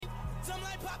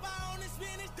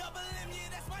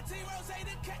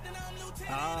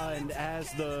And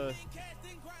as the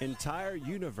entire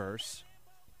universe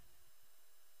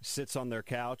sits on their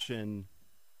couch and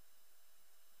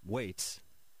waits,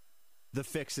 The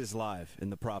Fix is live in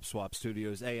the Prop Swap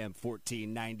Studios, AM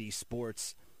 1490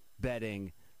 Sports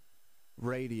Betting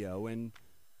Radio. And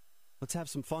let's have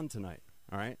some fun tonight,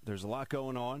 all right? There's a lot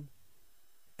going on.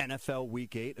 NFL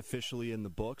Week 8 officially in the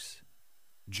books.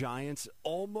 Giants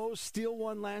almost steal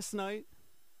one last night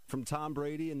from Tom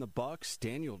Brady and the Bucs.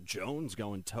 Daniel Jones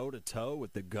going toe-to-toe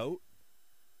with the GOAT.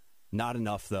 Not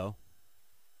enough, though.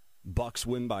 Bucs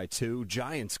win by 2.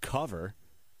 Giants cover.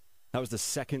 That was the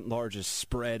second largest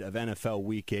spread of NFL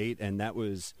Week 8, and that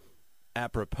was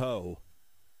apropos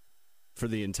for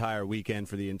the entire weekend,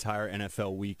 for the entire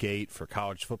NFL Week 8, for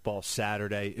college football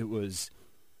Saturday. It was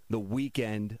the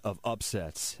weekend of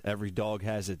upsets. Every dog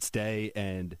has its day,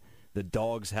 and the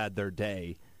dogs had their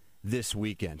day this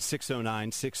weekend.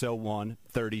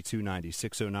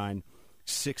 609-601-3290.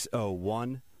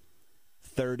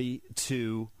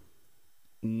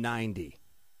 609-601-3290.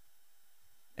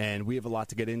 And we have a lot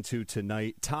to get into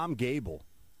tonight. Tom Gable,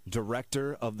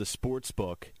 director of the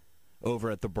Sportsbook over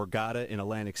at the Borgata in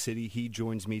Atlantic City, he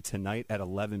joins me tonight at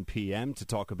 11 p.m. to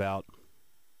talk about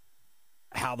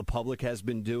how the public has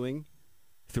been doing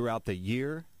throughout the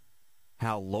year,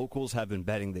 how locals have been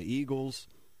betting the Eagles,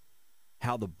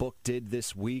 how the book did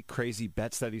this week, crazy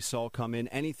bets that he saw come in.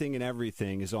 Anything and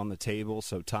everything is on the table.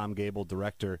 So Tom Gable,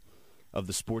 director of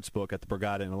the Sportsbook at the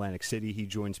Borgata in Atlantic City, he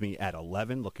joins me at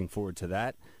 11. Looking forward to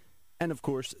that. And, of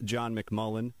course, John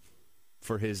McMullen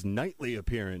for his nightly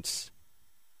appearance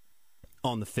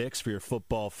on The Fix for your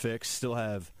football fix. Still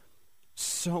have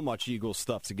so much Eagles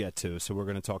stuff to get to, so we're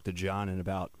going to talk to John in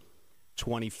about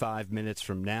 25 minutes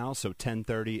from now, so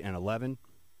 10:30 and 11.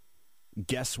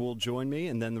 Guests will join me,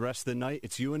 and then the rest of the night,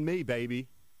 it's you and me, baby.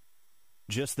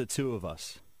 Just the two of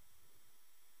us.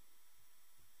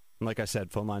 And like I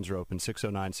said, phone lines are open,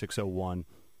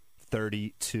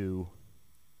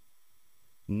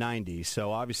 609-601-3290.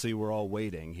 So obviously we're all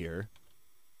waiting here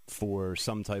for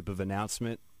some type of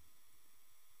announcement.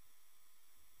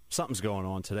 Something's going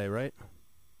on today, right?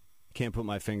 Can't put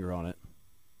my finger on it.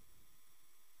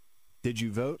 Did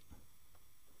you vote?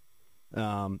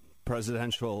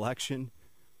 Presidential election,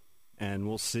 and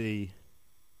we'll see.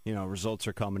 Results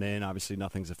are coming in. Obviously,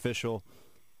 nothing's official.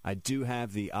 I do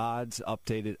have the odds,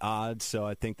 updated odds, so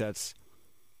I think that's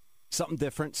something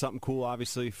different, something cool,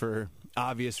 obviously, for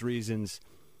obvious reasons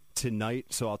tonight.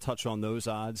 So I'll touch on those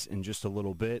odds in just a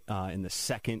little bit in the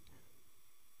second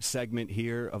segment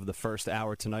here of the first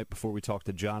hour tonight. Before we talk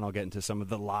to John, I'll get into some of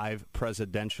the live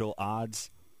presidential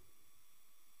odds.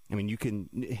 I mean, you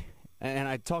can, and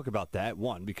I talk about that,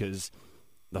 one, because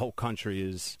the whole country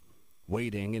is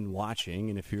waiting and watching,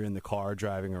 and if you're in the car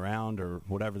driving around or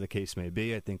whatever the case may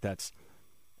be, I think that's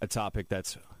a topic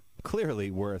that's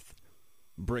clearly worth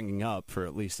bringing up for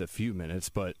at least a few minutes,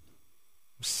 but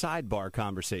sidebar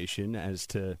conversation as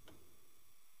to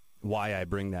why I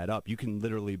bring that up. You can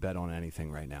literally bet on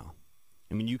anything right now.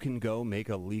 I mean, you can go make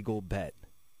a legal bet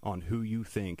on who you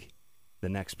think the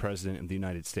next president of the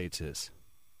United States is.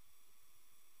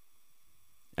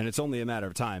 And it's only a matter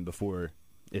of time before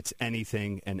it's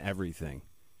anything and everything.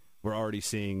 We're already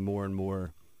seeing more and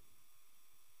more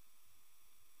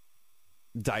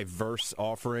diverse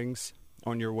offerings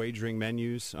on your wagering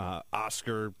menus.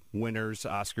 Oscar winners,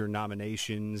 Oscar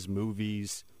nominations,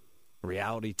 movies,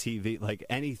 reality TV, like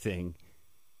anything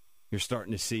you're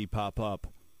starting to see pop up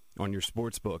on your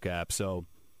Sportsbook app. So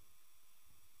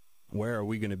where are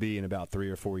we going to be in about 3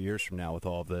 or 4 years from now with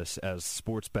all of this as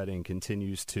sports betting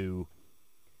continues to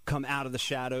come out of the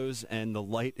shadows and the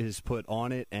light is put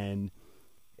on it, and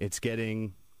it's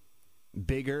getting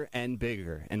bigger and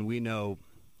bigger, and we know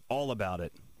all about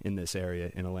it in this area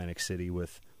in Atlantic City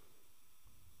with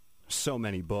so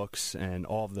many books and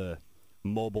all the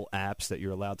mobile apps that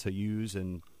you're allowed to use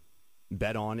and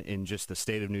bet on in just the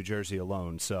state of New Jersey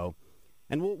alone. So,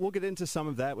 and we'll get into some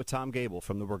of that with Tom Gable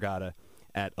from the Borgata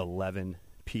at 11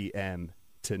 p.m.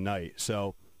 tonight.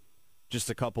 So just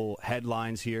a couple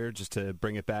headlines here just to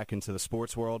bring it back into the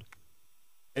sports world.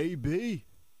 AB,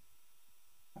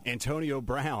 Antonio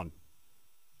Brown,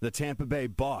 the Tampa Bay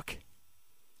Buck,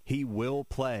 he will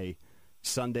play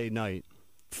Sunday night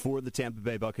for the Tampa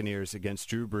Bay Buccaneers against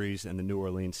Drew Brees and the New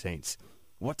Orleans Saints.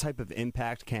 What type of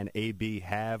impact can AB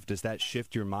have? Does that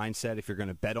shift your mindset if you're going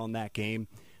to bet on that game?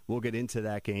 We'll get into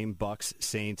that game. Bucks,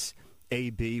 Saints,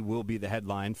 AB will be the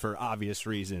headline for obvious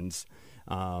reasons.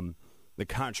 The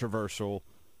controversial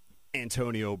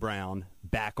Antonio Brown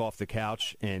back off the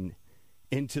couch and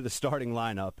into the starting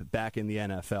lineup back in the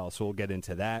NFL. So we'll get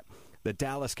into that. The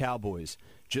Dallas Cowboys,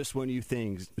 just when you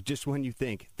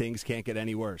think things can't get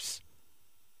any worse.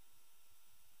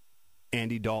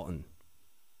 Andy Dalton.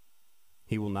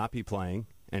 He will not be playing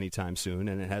anytime soon,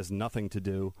 and it has nothing to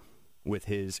do with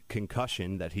his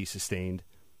concussion that he sustained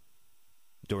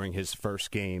during his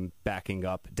first game backing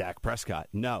up Dak Prescott.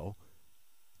 No.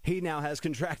 He now has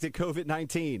contracted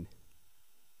COVID-19.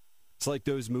 It's like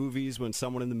those movies when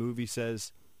someone in the movie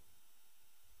says,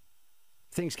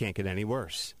 things can't get any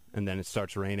worse, and then it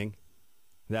starts raining.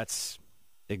 That's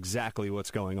exactly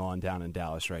what's going on down in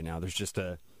Dallas right now. There's just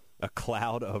a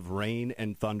cloud of rain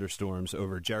and thunderstorms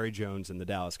over Jerry Jones and the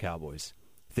Dallas Cowboys.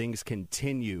 Things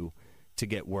continue to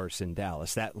get worse in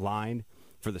Dallas. That line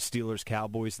for the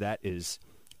Steelers-Cowboys, that is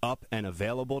up and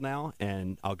available now,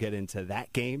 and I'll get into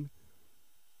that game.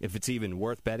 If it's even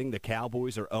worth betting, the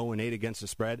Cowboys are 0-8 against the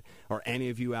spread. Are any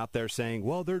of you out there saying,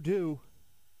 well, they're due?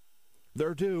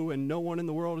 They're due, and no one in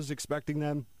the world is expecting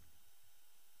them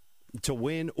to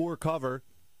win or cover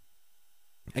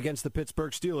against the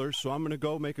Pittsburgh Steelers, so I'm going to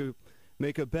go make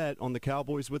a bet on the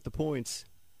Cowboys with the points.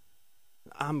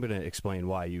 I'm going to explain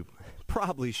why you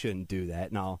probably shouldn't do that,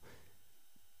 and I'll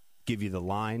give you the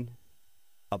line,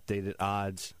 updated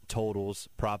odds, totals,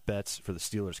 prop bets for the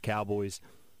Steelers-Cowboys,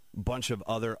 bunch of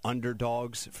other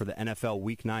underdogs for the NFL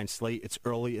Week 9 slate. It's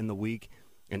early in the week,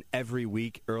 and every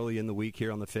week, early in the week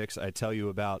here on The Fix, I tell you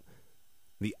about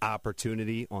the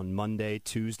opportunity on Monday,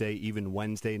 Tuesday, even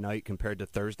Wednesday night compared to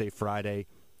Thursday, Friday,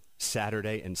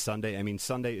 Saturday, and Sunday. I mean,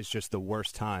 Sunday is just the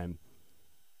worst time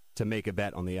to make a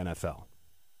bet on the NFL.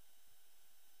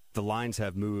 The lines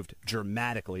have moved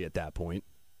dramatically at that point,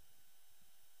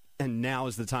 and now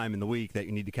is the time in the week that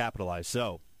you need to capitalize.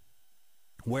 So,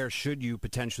 where should you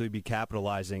potentially be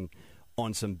capitalizing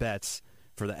on some bets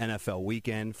for the NFL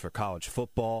weekend, for college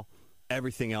football,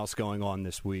 everything else going on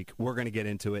this week? We're going to get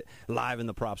into it live in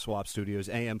the Prop Swap Studios,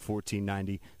 AM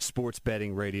 1490, Sports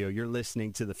Betting Radio. You're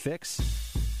listening to The Fix.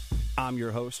 I'm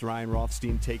your host, Ryan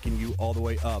Rothstein, taking you all the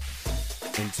way up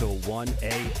until 1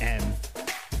 a.m.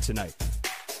 tonight.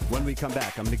 When we come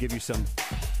back, I'm going to give you some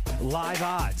live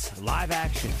odds, live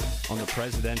action on the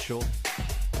presidential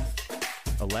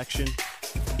election.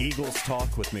 Eagles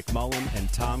talk with McMullen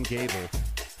and Tom Gable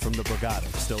from the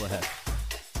Borgata. Still ahead.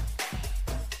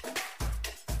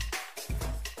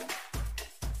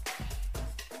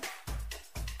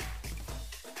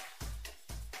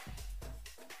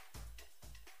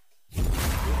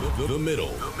 The middle.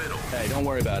 Hey, don't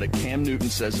worry about it. Cam Newton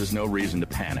says there's no reason to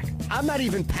panic. I'm not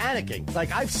even panicking.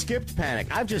 Like, I've skipped panic.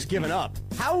 I've just given up.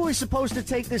 How are we supposed to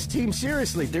take this team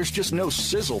seriously? There's just no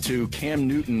sizzle to Cam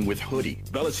Newton with hoodie.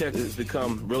 Belichick has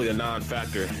become really a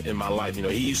non-factor in my life. You know,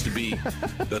 he used to be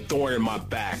the thorn in my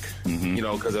back. You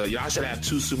know, because I should have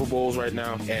 2 Super Bowls right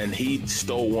now, and he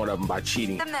stole one of them by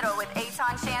cheating. The Middle with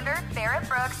Eitan Shander, Barrett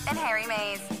Brooks, and Harry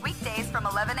Mays. Weekdays from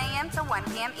 11 a.m. to 1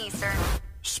 p.m. Eastern.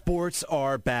 Sports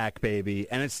are back, baby,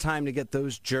 and it's time to get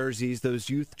those jerseys, those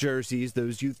youth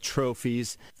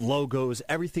trophies, logos,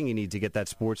 everything you need to get that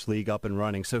sports league up and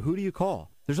running. So who do you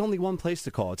call? There's only one place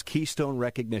to call. It's Keystone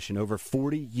Recognition. Over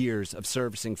 40 years of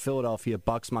servicing Philadelphia,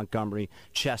 Bucks, Montgomery,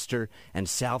 Chester, and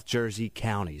South Jersey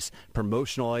counties.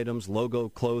 Promotional items, logo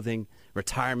clothing,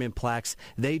 retirement plaques.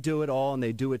 They do it all, and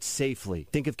they do it safely.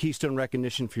 Think of Keystone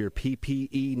Recognition for your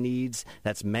PPE needs.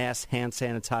 That's masks, hand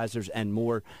sanitizers, and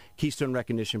more. Keystone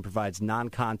Recognition provides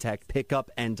non-contact pickup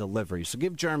and delivery. So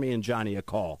give Jeremy and Johnny a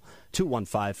call.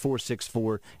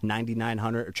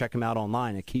 215-464-9900 or check them out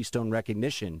online at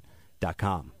KeystoneRecognition.com.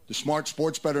 The smart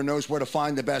sports bettor knows where to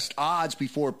find the best odds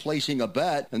before placing a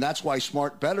bet, and that's why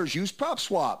smart bettors use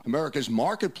PropSwap, America's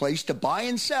marketplace to buy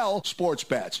and sell sports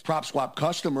bets. PropSwap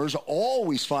customers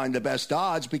always find the best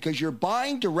odds because you're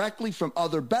buying directly from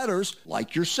other bettors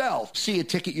like yourself. See a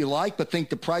ticket you like but think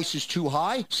the price is too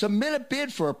high? Submit a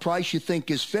bid for a price you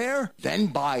think is fair, then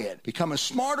buy it. Become a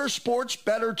smarter sports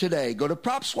bettor today. Go to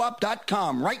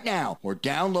PropSwap.com right now or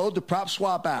download the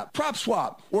PropSwap app.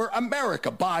 PropSwap, where America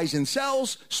buys and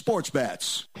sells sports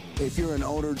bets. If you're an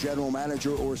owner, general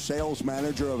manager, or sales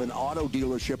manager of an auto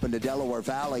dealership in the Delaware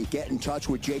Valley, get in touch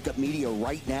with Jacob Media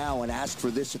right now and ask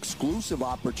for this exclusive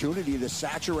opportunity to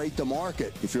saturate the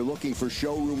market. If you're looking for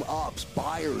showroom ups,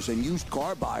 buyers, and used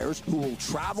car buyers who will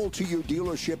travel to your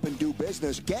dealership and do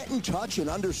business, get in touch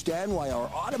and understand why our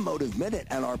Automotive Minute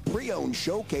and our pre-owned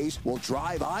showcase will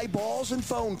drive eyeballs and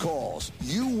phone calls.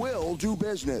 You will do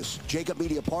business. Jacob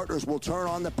Media Partners will turn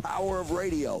on the power of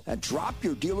radio and drop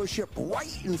your dealership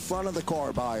right in front of the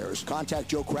car buyers. Contact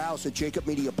Joe Kraus at Jacob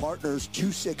Media Partners,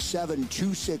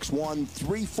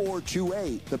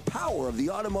 267-261-3428. The power of the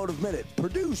Automotive Minute,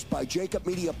 produced by Jacob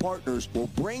Media Partners, will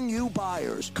bring you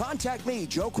buyers. Contact me,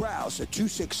 Joe Kraus, at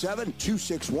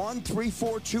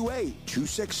 267-261-3428.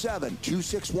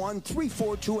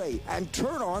 267-261-3428. And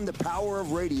turn on the power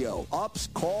of radio. Ups,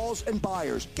 calls, and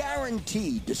buyers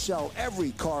guaranteed to sell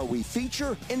every car we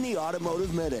feature in the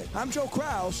Automotive Minute. I'm Joe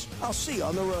Kraus. I'll see you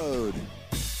on the road.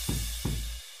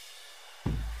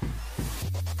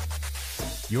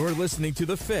 You're listening to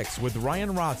The Fix with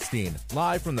Ryan Rothstein,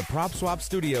 live from the Prop Swap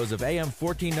studios of AM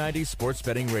 1490 Sports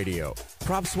Betting Radio.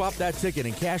 Prop swap that ticket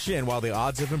and cash in while the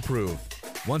odds have improved.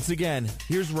 Once again,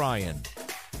 here's Ryan.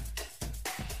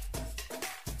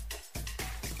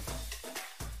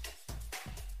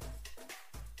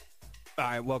 All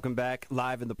right, welcome back.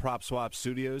 Live in the Prop Swap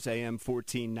studios, AM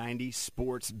 1490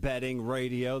 Sports Betting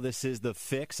Radio. This is The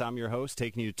Fix. I'm your host,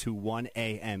 taking you to 1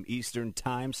 a.m. Eastern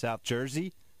Time, South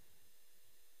Jersey.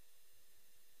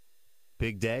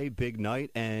 Big day, big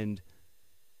night, and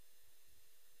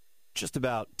just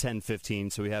about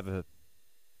 10:15, so we have a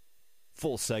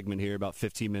full segment here, about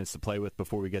 15 minutes to play with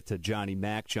before we get to Johnny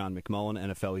Mack, John McMullen,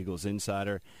 NFL Eagles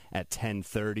Insider, at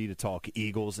 10:30 to talk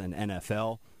Eagles and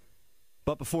NFL.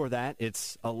 But before that,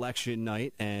 it's election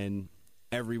night, and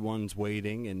everyone's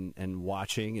waiting and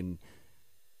watching and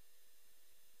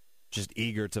just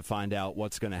eager to find out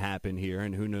what's going to happen here,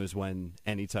 and who knows when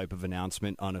any type of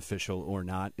announcement, unofficial or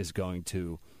not, is going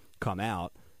to come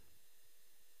out.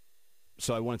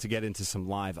 So I wanted to get into some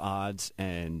live odds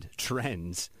and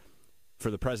trends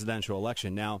for the presidential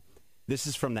election. Now, this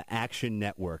is from the Action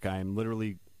Network. I am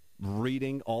literally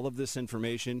reading all of this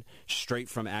information straight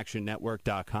from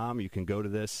actionnetwork.com. You can go to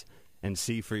this and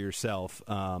see for yourself.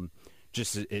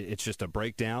 It's just a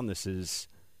breakdown. This is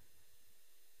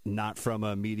not from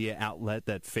a media outlet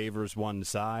that favors one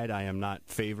side. I am not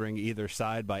favoring either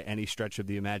side by any stretch of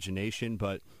the imagination,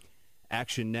 but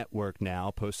Action Network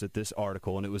now posted this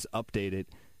article, and it was updated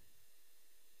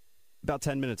about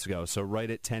 10 minutes ago. So right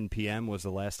at 10 p.m. was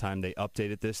the last time they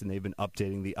updated this, and they've been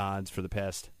updating the odds for the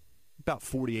past about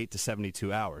 48 to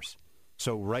 72 hours.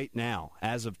 So right now,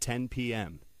 as of 10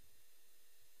 p.m.,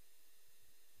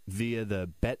 via the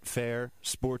Betfair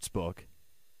Sportsbook,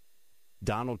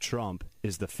 Donald Trump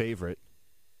is the favorite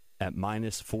at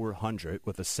minus 400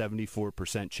 with a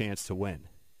 74% chance to win.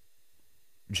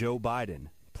 Joe Biden,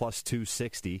 plus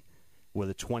 260 with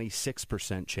a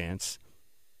 26% chance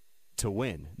to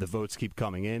win. The votes keep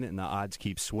coming in and the odds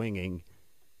keep swinging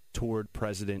toward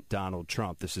President Donald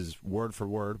Trump. This is word for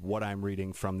word what I'm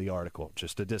reading from the article.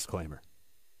 Just a disclaimer.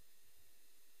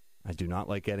 I do not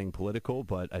like getting political,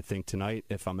 but I think tonight,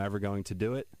 if I'm ever going to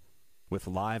do it, with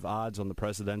live odds on the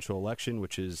presidential election,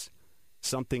 which is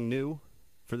something new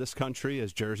for this country,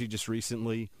 as Jersey just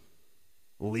recently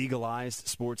legalized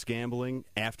sports gambling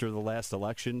after the last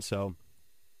election. So,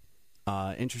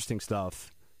 interesting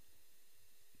stuff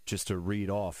just to read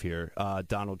off here.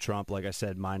 Donald Trump, like I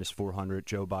said, minus 400.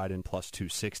 Joe Biden, plus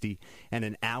 260. And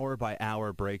an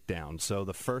hour-by-hour breakdown. So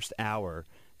the first hour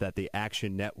that the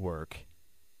Action Network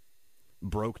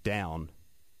broke down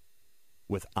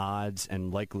with odds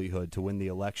and likelihood to win the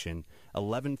election,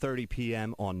 11:30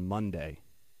 p.m. on Monday,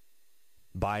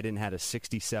 Biden had a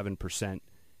 67%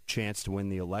 chance to win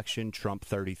the election, Trump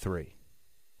 33.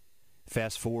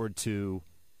 Fast forward to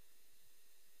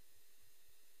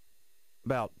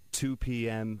about 2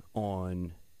 p.m.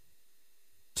 on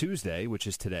Tuesday, which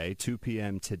is today, 2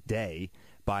 p.m. today,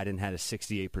 Biden had a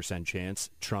 68% chance,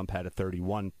 Trump had a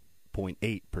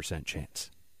 31.8% chance.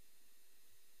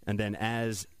 And then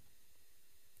as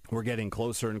we're getting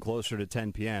closer and closer to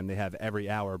 10 p.m. They have every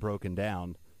hour broken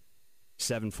down.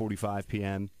 7:45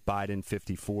 p.m., Biden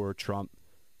 54, Trump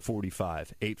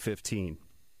 45. 8:15,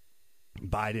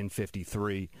 Biden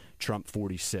 53, Trump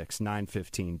 46.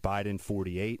 9:15, Biden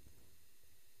 48,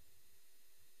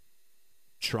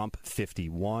 Trump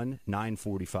 51.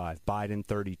 9:45, Biden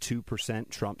 32%,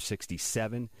 Trump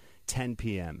 67. 10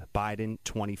 p.m., Biden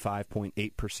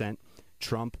 25.8%,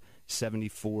 Trump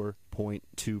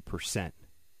 74.2%.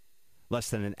 Less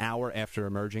than an hour after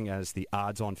emerging as the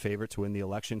odds-on favorite to win the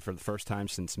election for the first time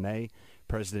since May,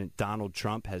 President Donald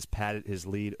Trump has padded his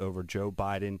lead over Joe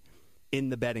Biden in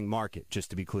the betting market, just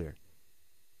to be clear.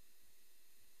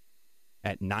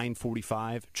 At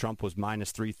 9:45, Trump was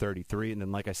minus 333, and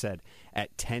then, like I said,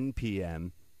 at 10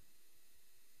 p.m.,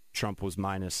 Trump was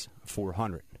minus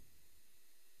 400.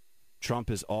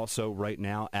 Trump is also, right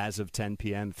now, as of 10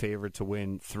 p.m., favored to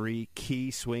win 3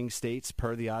 key swing states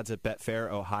per the odds at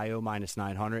Betfair. Ohio, minus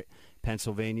 900.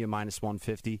 Pennsylvania, minus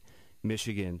 150.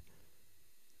 Michigan,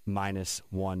 minus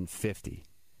 150.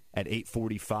 At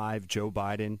 8:45, Joe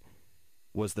Biden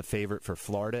was the favorite for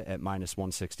Florida at minus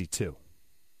 162.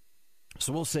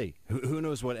 So we'll see. Who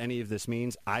knows what any of this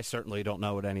means? I certainly don't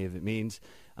know what any of it means,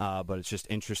 but it's just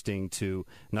interesting to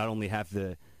not only have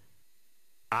the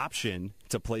option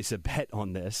to place a bet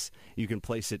on this, you can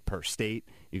place it per state,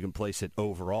 you can place it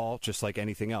overall, just like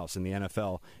anything else in the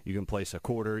NFL. You can place a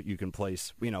quarter, you can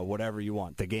place, whatever you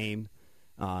want, the game,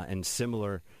 and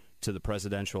similar to the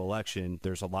presidential election,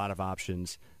 there's a lot of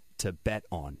options to bet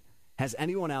on. Has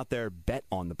anyone out there bet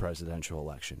on the presidential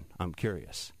election? I'm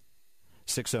curious.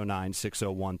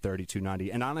 609-601-3290.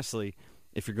 And honestly,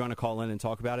 if you're going to call in and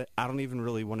talk about it, I don't even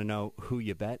really want to know who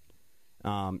you bet.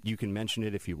 You can mention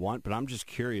it if you want, but I'm just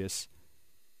curious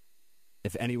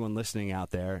if anyone listening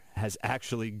out there has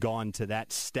actually gone to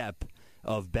that step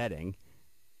of betting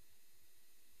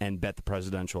and bet the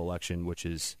presidential election, which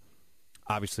is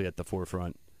obviously at the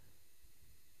forefront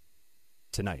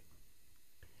tonight.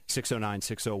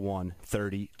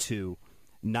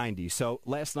 609-601-3290. So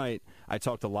last night I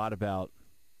talked a lot about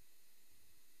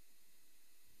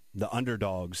the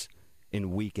underdogs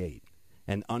in Week 8.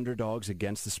 And underdogs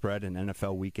against the spread in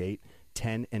NFL Week 8,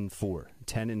 10-4.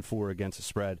 10-4 against the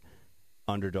spread,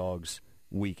 underdogs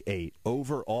Week 8.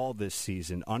 Overall this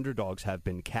season, underdogs have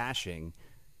been cashing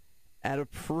at a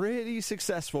pretty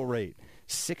successful rate.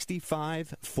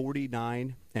 65,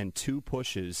 49, and 2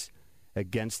 pushes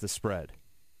against the spread.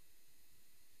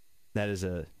 That is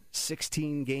a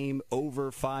 16-game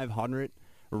over 500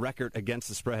 record against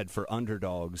the spread for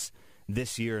underdogs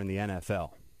this year in the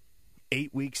NFL.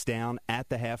 8 weeks down at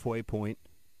the halfway point.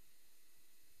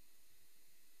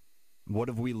 What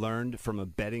have we learned from a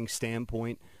betting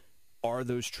standpoint? Are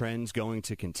those trends going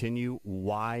to continue?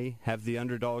 Why have the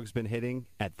underdogs been hitting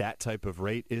at that type of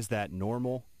rate? Is that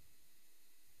normal?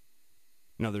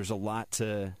 There's a lot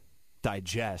to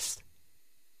digest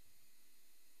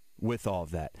with all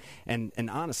of that. And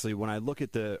honestly, when I look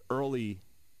at the early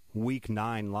Week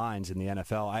 9 lines in the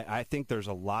NFL, I think there's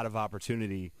a lot of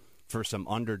opportunity for some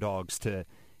underdogs to,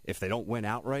 if they don't win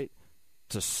outright,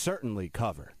 to certainly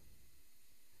cover.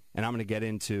 And I'm going to get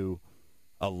into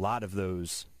a lot of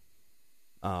those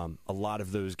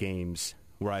games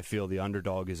where I feel the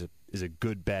underdog is a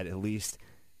good bet, at least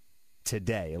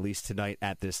today, at least tonight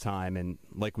at this time. And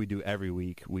like we do every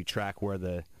week, we track where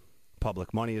the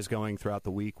public money is going throughout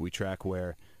the week. We track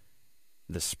where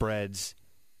the spreads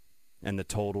and the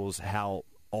totals, how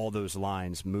all those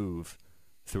lines move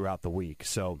throughout the week.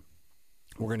 So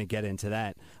we're going to get into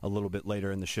that a little bit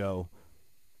later in the show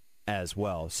as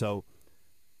well. So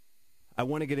I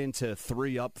want to get into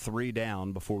 3 up, 3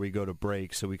 down before we go to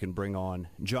break so we can bring on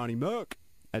Johnny Merck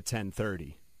at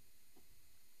 10:30.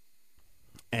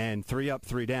 And 3 up,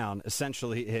 3 down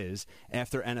essentially is,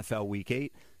 after NFL Week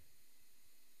 8,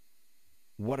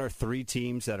 what are 3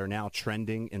 teams that are now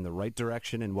trending in the right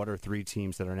direction and what are 3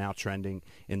 teams that are now trending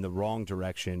in the wrong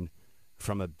direction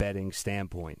from a betting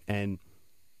standpoint? And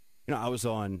I was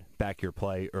on Back Your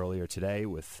Play earlier today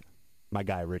with my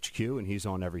guy Rich Q, and he's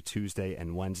on every Tuesday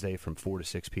and Wednesday from 4 to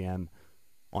 6 p.m.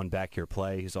 on Back Your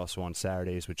Play. He's also on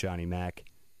Saturdays with Johnny Mack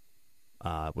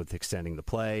with Extending the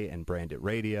Play and Branded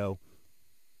Radio.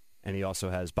 And he also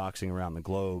has Boxing Around the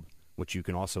Globe, which you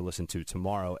can also listen to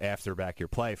tomorrow after Back Your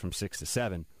Play from 6 to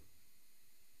 7.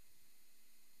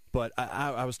 But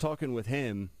I was talking with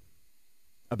him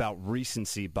about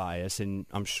recency bias, and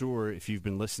I'm sure if you've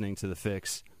been listening to The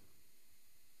Fix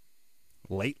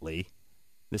lately,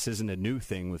 this isn't a new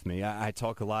thing with me. I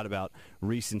talk a lot about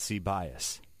recency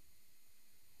bias.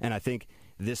 And I think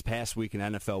this past week in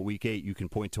NFL Week 8, you can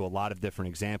point to a lot of different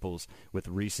examples with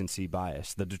recency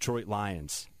bias. The Detroit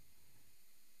Lions,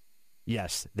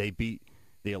 yes, they beat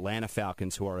the Atlanta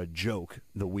Falcons, who are a joke,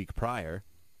 the week prior.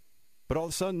 But all of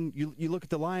a sudden, you look at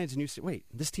the Lions and you say, wait,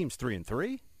 this team's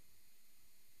 3-3?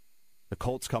 The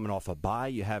Colts coming off a bye.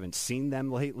 You haven't seen them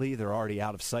lately. They're already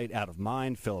out of sight, out of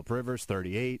mind. Phillip Rivers,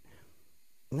 38.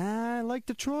 Nah, I like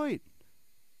Detroit.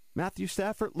 Matthew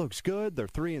Stafford looks good. They're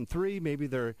 3-3. Maybe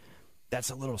that's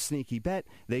a little sneaky bet.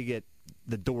 They get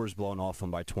the doors blown off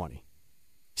them by 20.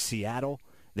 Seattle,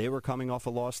 they were coming off a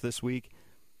loss this week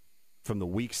from the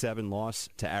Week 7 loss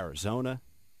to Arizona.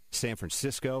 San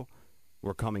Francisco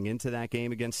were coming into that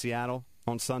game against Seattle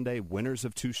on Sunday, winners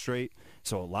of 2 straight.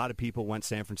 So a lot of people went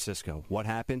San Francisco. What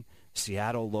happened?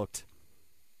 Seattle looked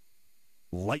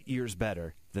light years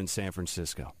better than San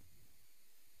Francisco.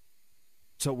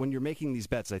 So when you're making these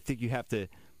bets, I think you have to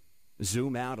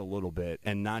zoom out a little bit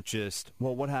and not just,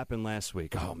 well, what happened last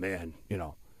week? Oh, man,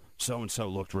 so-and-so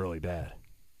looked really bad.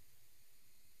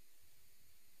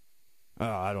 Oh,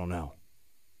 I don't know.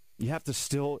 You have to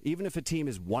still, even if a team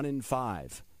is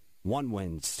 1-5, 1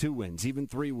 wins, 2 wins, even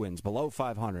 3 wins, below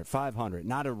 500, 500,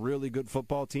 not a really good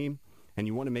football team, and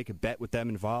you want to make a bet with them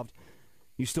involved,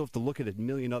 you still have to look at a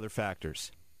million other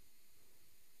factors.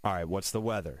 All right, what's the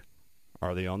weather?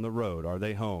 Are they on the road? Are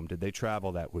they home? Did they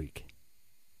travel that week?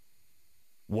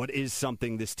 What is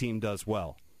something this team does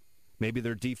well? Maybe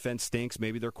their defense stinks.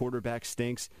 Maybe their quarterback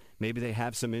stinks. Maybe they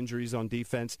have some injuries on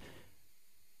defense,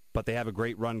 but they have a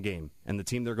great run game, and the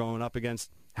team they're going up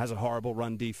against has a horrible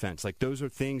run defense. Like, those are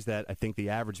things that I think the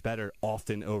average bettor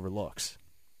often overlooks.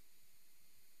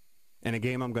 And a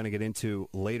game I'm going to get into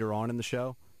later on in the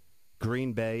show,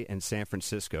 Green Bay and San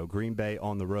Francisco. Green Bay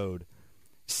on the road,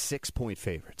 6-point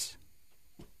favorites.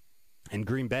 And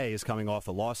Green Bay is coming off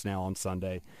a loss now on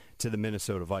Sunday to the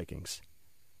Minnesota Vikings.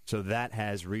 So that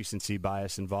has recency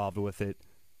bias involved with it.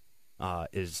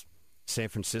 Is San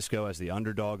Francisco as the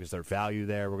underdog? Is there value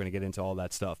there? We're going to get into all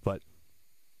that stuff. But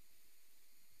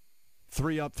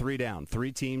 3 up, 3 down.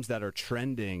 3 teams that are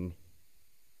trending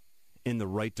in the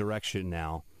right direction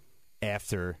now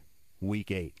after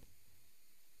Week 8.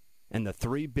 And the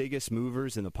 3 biggest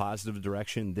movers in the positive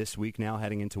direction this week now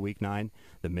heading into Week 9,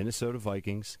 the Minnesota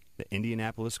Vikings, the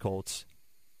Indianapolis Colts,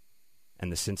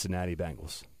 and the Cincinnati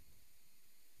Bengals.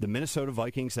 The Minnesota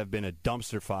Vikings have been a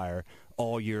dumpster fire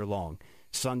all year long.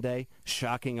 Sunday,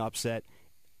 shocking upset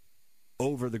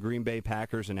over the Green Bay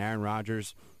Packers, and Aaron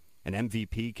Rodgers, an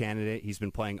MVP candidate. He's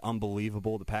been playing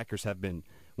unbelievable. The Packers have been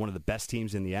one of the best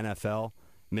teams in the NFL.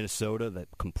 Minnesota, the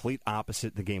complete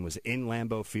opposite. The game was in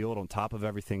Lambeau Field on top of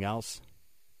everything else.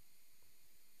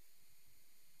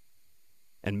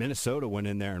 And Minnesota went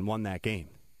in there and won that game.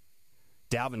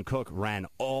 Dalvin Cook ran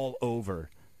all over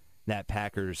that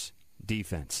Packers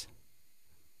defense.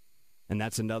 And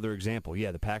that's another example.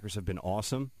 Yeah, the Packers have been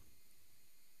awesome,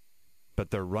 but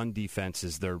their run defense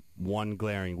is their one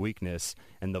glaring weakness.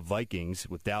 And the Vikings,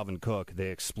 with Dalvin Cook, they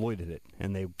exploited it.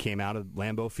 And they came out of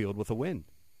Lambeau Field with a win.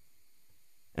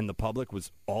 And the public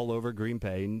was all over Green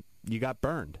Bay, and you got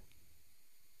burned.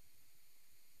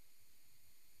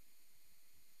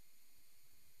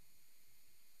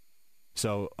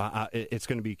 So it's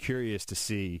going to be curious to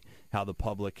see how the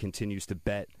public continues to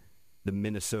bet the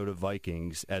Minnesota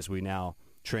Vikings as we now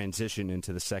transition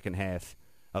into the second half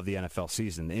of the NFL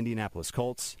season. The Indianapolis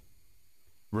Colts,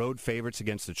 road favorites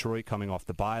against Detroit coming off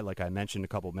the bye, like I mentioned a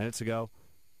couple minutes ago.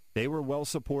 They were well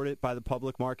supported by the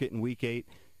public market in Week 8.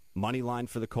 Money line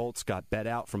for the Colts got bet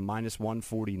out from minus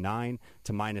 149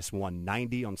 to minus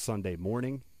 190 on Sunday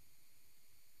morning.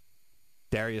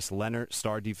 Darius Leonard,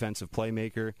 star defensive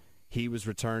playmaker, he was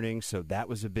returning, so that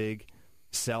was a big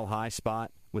sell-high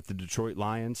spot with the Detroit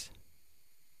Lions.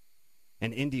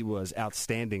 And Indy was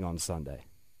outstanding on Sunday.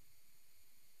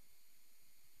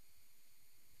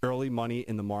 Early money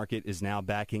in the market is now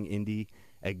backing Indy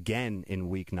again in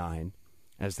Week 9,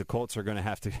 as the Colts are going to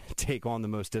have to take on the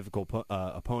most difficult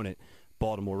opponent,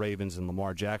 Baltimore Ravens and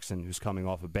Lamar Jackson, who's coming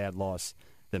off a bad loss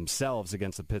themselves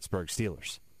against the Pittsburgh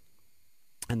Steelers.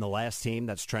 And the last team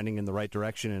that's trending in the right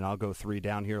direction, and I'll go 3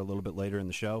 down here a little bit later in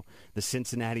the show, the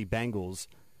Cincinnati Bengals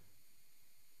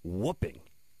whooping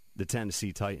the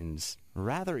Tennessee Titans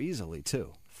rather easily,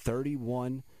 too.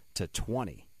 31-20,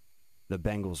 the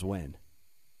Bengals win.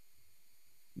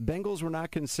 Bengals were not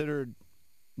considered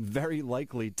very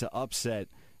likely to upset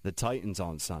the Titans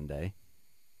on Sunday.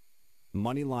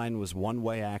 Money line was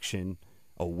one-way action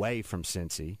away from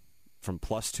Cincy, from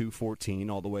plus 214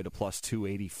 all the way to plus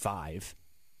 285.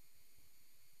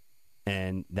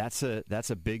 And that's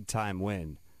a big-time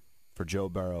win for Joe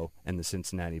Burrow and the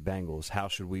Cincinnati Bengals. How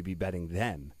should we be betting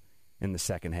them in the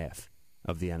second half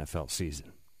of the NFL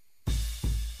season?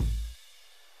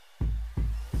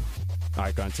 All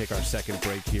right, going to take our second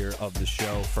break here of the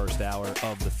show, first hour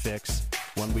of The Fix.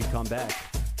 When we come back,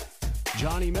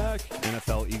 Johnny Mack,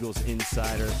 NFL Eagles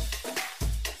insider,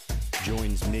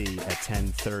 joins me at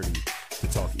 10:30 to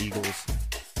talk Eagles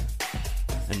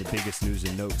and the biggest news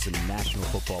and notes in the National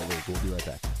Football League. We'll be right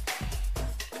back.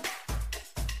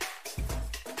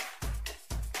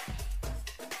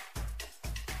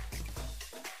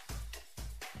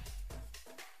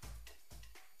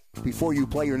 Before you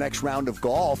play your next round of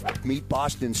golf, meet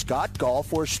Boston Scott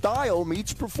Golf, where style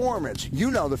meets performance.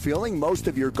 You know the feeling. Most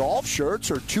of your golf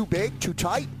shirts are too big, too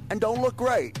tight, and don't look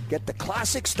great. Get the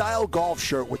classic style golf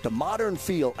shirt with the modern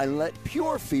feel and let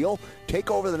pure feel take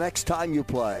over the next time you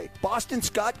play.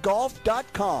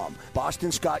 BostonScottGolf.com.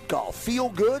 Boston Scott Golf. Feel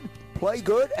good, play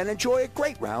good, and enjoy a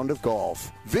great round of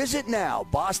golf. Visit now,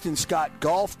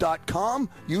 BostonScottGolf.com.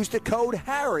 Use the code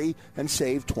HARRY and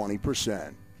save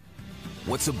 20%.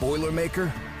 What's a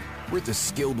Boilermaker? We're the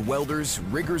skilled welders,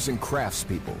 riggers, and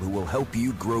craftspeople who will help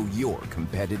you grow your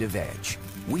competitive edge.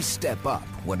 We step up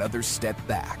when others step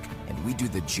back, and we do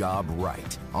the job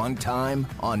right, on time,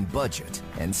 on budget,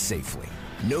 and safely.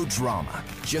 No drama,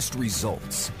 just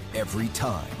results, every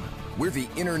time. We're the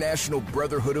International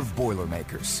Brotherhood of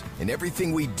Boilermakers, and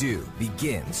everything we do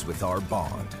begins with our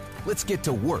bond. Let's get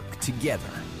to work together.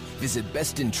 Visit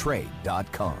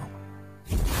bestintrade.com.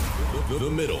 The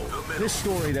middle. This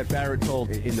story that Barrett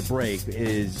told in the break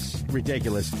is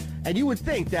ridiculous. And you would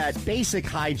think that basic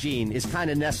hygiene is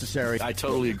kind of necessary. I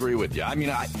totally agree with you. I mean,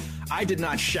 I did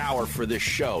not shower for this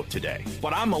show today,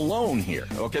 but I'm alone here,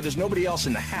 okay? There's nobody else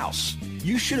in the house.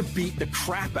 You should have beat the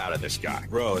crap out of this guy.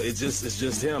 Bro, it's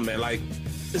just him, man. Like,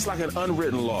 it's like an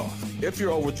unwritten law. If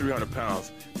you're over 300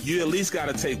 pounds, you at least got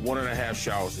to take 1.5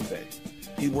 showers a day.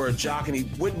 He'd wear a jock and he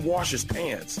wouldn't wash his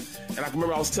pants. And I can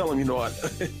remember I was telling him, you know what,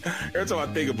 every time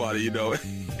I think about it, you know,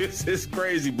 it's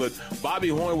crazy, but Bobby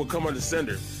Horn would come under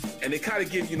center and they kind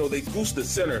of give, you know, they goose the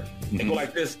center and go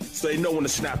like this so they know when to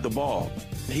snap the ball.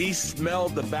 He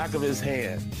smelled the back of his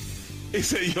hand. He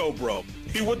said, yo, bro,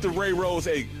 he went to Ray Rose,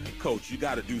 hey, coach, you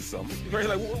got to do something. Ray's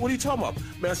like, what are you talking about?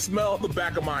 Man, smell the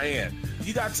back of my hand.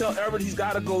 You got to tell Everett he's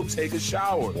got to go take a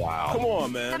shower. Wow. Come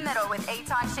on, man. The Middle with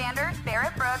Eitan Shander,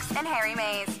 Barrett Brooks, and Harry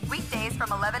Mays. Weekdays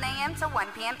from 11 a.m. to 1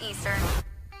 p.m. Eastern.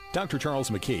 Dr. Charles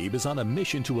McCabe is on a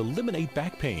mission to eliminate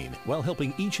back pain while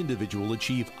helping each individual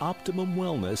achieve optimum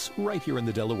wellness right here in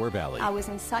the Delaware Valley. I was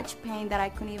in such pain that I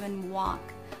couldn't even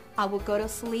walk. I would go to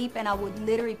sleep and I would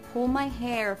literally pull my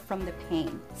hair from the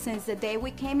pain. Since the day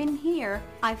we came in here,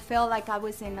 I felt like I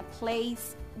was in a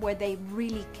place where they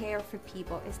really care for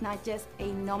people. It's not just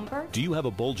a number. Do you have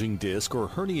a bulging disc or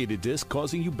herniated disc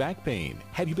causing you back pain?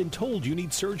 Have you been told you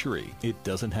need surgery? It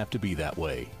doesn't have to be that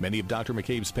way. Many of Dr.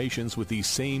 McCabe's patients with these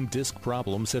same disc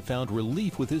problems have found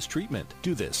relief with his treatment.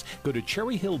 Do this. Go to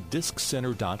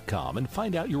CherryHillDiscCenter.com and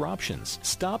find out your options.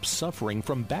 Stop suffering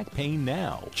from back pain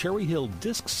now.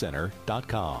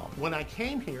 CherryHillDiscCenter.com. When I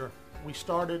came here, we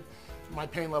started, my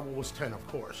pain level was 10, of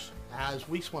course. As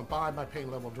weeks went by, my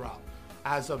pain level dropped.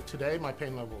 As of today, my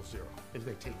pain level is 0. If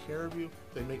they take care of you,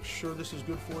 they make sure this is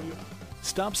good for you.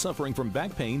 Stop suffering from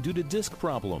back pain due to disc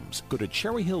problems. Go to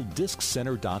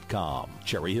CherryHillDiscCenter.com.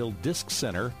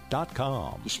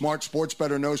 CherryHillDiscCenter.com. The smart sports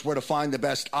bettor knows where to find the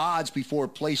best odds before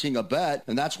placing a bet,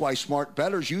 and that's why smart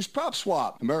bettors use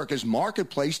PropSwap, America's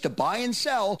marketplace to buy and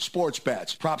sell sports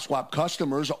bets. PropSwap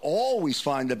customers always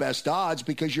find the best odds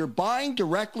because you're buying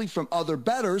directly from other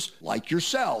bettors like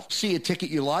yourself. See a ticket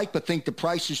you like but think the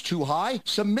price is too high?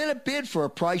 Submit a bid for a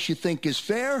price you think is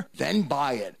fair, then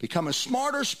buy it. Become a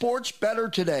smarter sports bettor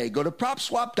today. Go to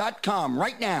PropSwap.com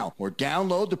right now or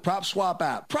download the PropSwap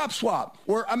app. PropSwap,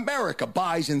 where America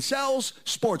buys and sells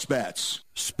sports bets.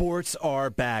 Sports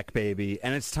are back, baby,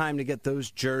 and it's time to get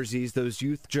those jerseys, those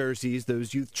youth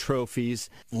trophies,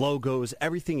 logos,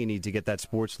 everything you need to get that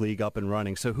sports league up and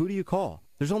running. So who do you call?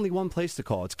 There's only one place to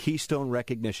call. It's Keystone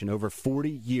Recognition. Over 40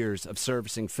 years of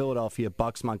servicing Philadelphia,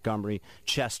 Bucks, Montgomery,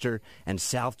 Chester, and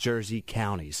South Jersey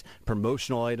counties.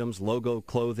 Promotional items, logo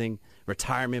clothing,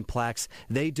 retirement plaques.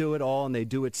 They do it all, and they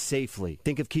do it safely.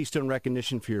 Think of Keystone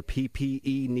Recognition for your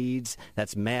PPE needs.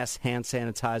 That's masks, hand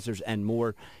sanitizers, and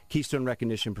more. Keystone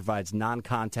Recognition provides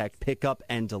non-contact pickup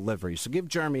and delivery. So give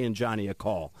Jeremy and Johnny a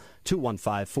call,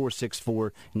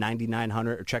 215-464-9900,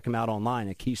 or check them out online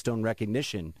at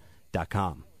KeystoneRecognition.com.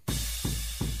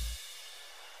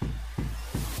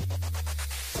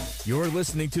 You're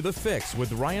listening to The Fix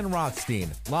with Ryan Rothstein,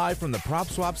 live from the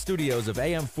PropSwap studios of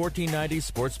AM 1490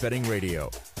 Sports Betting Radio.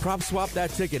 PropSwap that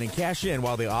ticket and cash in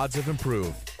while the odds have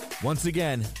improved. Once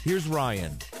again, here's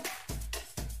Ryan.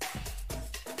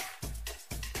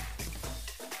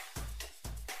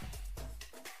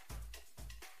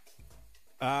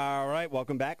 All right,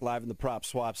 welcome back. Live in the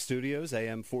PropSwap studios,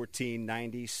 AM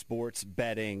 1490 Sports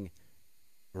Betting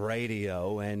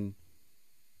Radio. And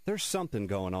there's something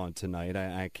going on tonight.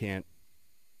 I can't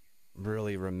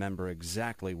really remember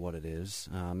exactly what it is.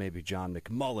 Maybe John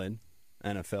McMullen,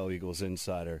 NFL Eagles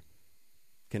insider,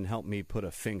 can help me put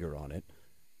a finger on it.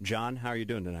 John, how are you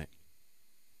doing tonight?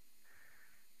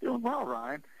 Doing well,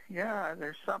 Ryan. Yeah,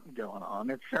 there's something going on.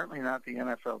 It's certainly not the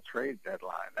NFL trade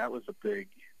deadline. That was a big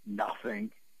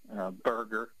nothing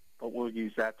burger, but we'll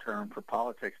use that term for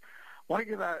politics. I want to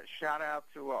give a shout-out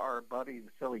to our buddy,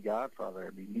 the Philly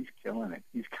Godfather. I mean, he's killing it.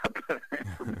 He's got better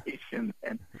information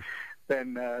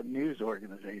than news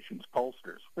organizations,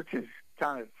 pollsters, which is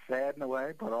kind of sad in a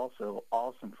way, but also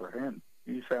awesome for him.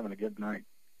 He's having a good night.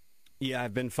 Yeah,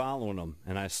 I've been following him,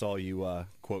 and I saw you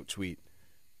quote tweet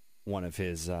one of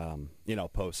his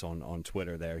posts on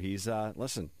Twitter there. He's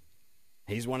listen,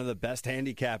 he's one of the best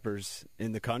handicappers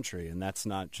in the country, and that's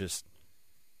not just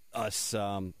us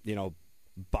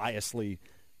biasly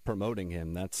promoting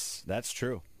him. That's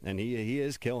true, and he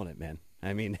is killing it, man.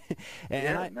 I mean,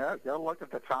 go look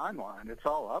at the timeline. It's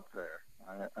all up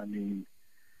there. I mean,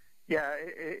 yeah,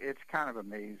 it's kind of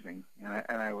amazing.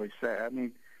 And I always say, I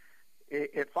mean,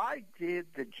 if I did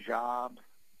the job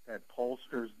that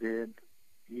pollsters did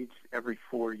every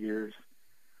 4 years,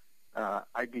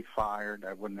 I'd be fired.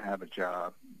 I wouldn't have a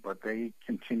job. But they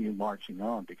continue marching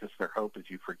on because their hope is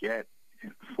you forget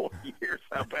in 4 years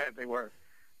how bad they were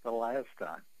the last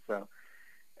time. So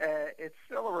it's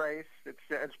still a race.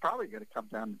 It's probably going to come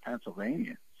down to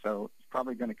Pennsylvania. So it's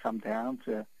probably going to come down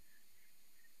to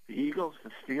the Eagles,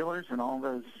 the Steelers, and all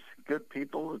those good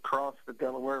people across the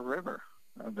Delaware River.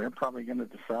 They're probably going to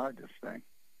decide this thing.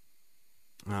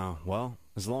 Oh, well,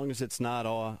 as long as it's not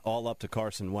all up to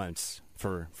Carson Wentz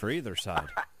for either side.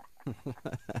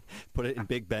 Put it in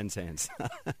Big Ben's hands.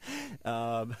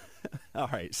 All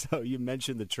right, so you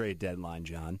mentioned the trade deadline,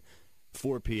 John.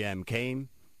 4 p.m. came,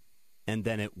 and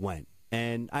then it went.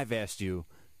 And I've asked you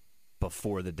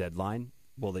before the deadline,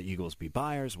 will the Eagles be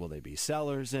buyers? Will they be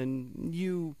sellers? And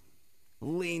you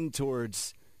lean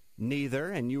towards neither,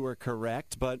 and you were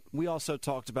correct. But we also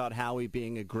talked about Howie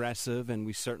being aggressive, and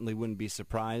we certainly wouldn't be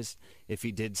surprised if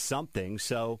he did something.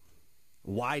 So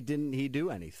why didn't he do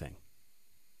anything?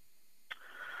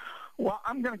 Well,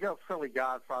 I'm going to go Philly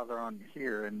Godfather on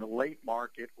here, and the late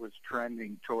market was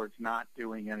trending towards not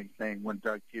doing anything when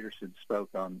Doug Peterson spoke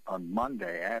on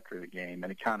Monday after the game,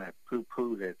 and he kind of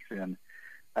poo-pooed it, and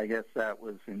I guess that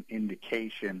was an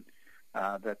indication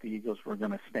that the Eagles were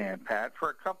going to stand pat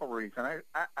for a couple reasons.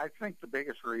 I think the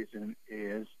biggest reason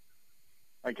is,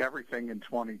 like everything in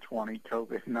 2020,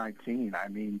 COVID-19. I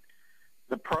mean,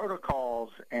 the protocols,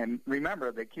 and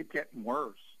remember, they keep getting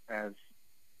worse as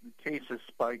cases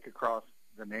spike across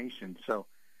the nation. So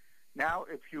now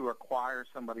if you acquire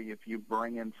somebody, if you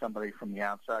bring in somebody from the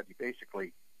outside, you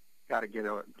basically got to get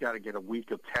a week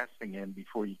of testing in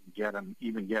before you can get them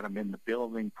in the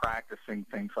building, practicing,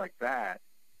 things like that.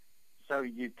 So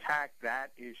you tack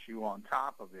that issue on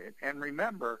top of it. And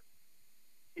remember,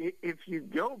 if you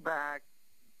go back,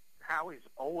 Howie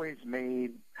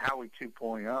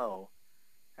 2.0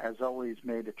 has always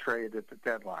made a trade at the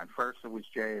deadline. First it was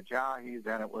Jay Ajayi,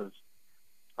 then it was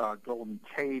Golden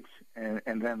Tate,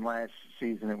 and then last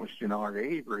season it was Jannard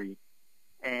Avery.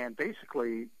 And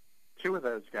basically, two of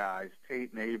those guys,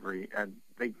 Tate and Avery, and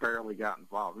they barely got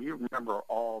involved. You remember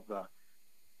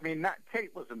not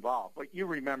Tate was involved, but you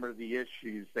remember the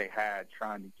issues they had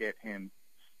trying to get him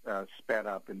sped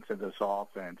up into this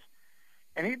offense.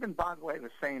 And even, by the way, the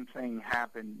same thing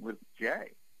happened with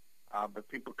Jay. But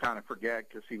people kind of forget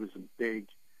because he was a big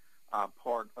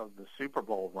part of the Super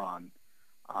Bowl run.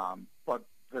 But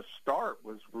the start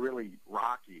was really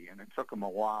rocky, and it took him a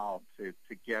while to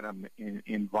get him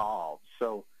involved.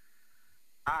 So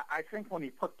I think when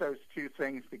you put those two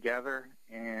things together,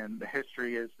 and the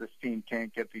history is this team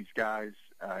can't get these guys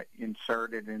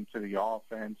inserted into the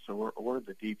offense or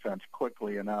the defense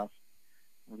quickly enough,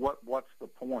 what's the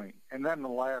point? And then the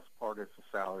last part is the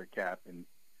salary cap and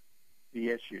the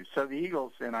issue. So the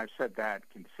Eagles, and I've said that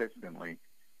consistently,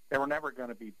 they were never going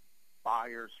to be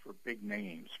buyers for big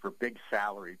names, for big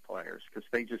salary players, because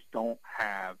they just don't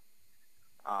have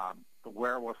the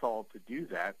wherewithal to do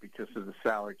that because of the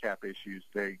salary cap issues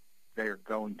they are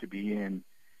going to be in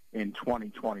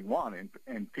 2021.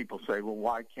 And people say, well,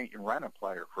 why can't you rent a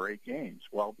player for 8 games?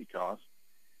 Well, because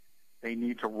they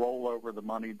need to roll over the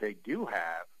money they do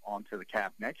have onto the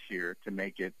cap next year to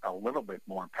make it a little bit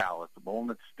more palatable,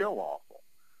 and it's still awful.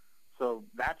 So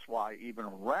that's why even a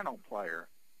rental player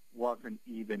wasn't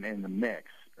even in the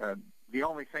mix. The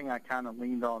only thing I kind of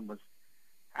leaned on was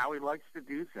how he likes to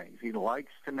do things. He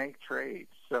likes to make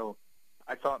trades. So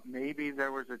I thought maybe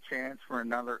there was a chance for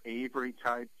another Avery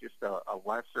type, just a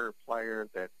lesser player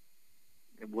that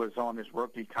was on his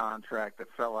rookie contract that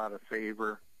fell out of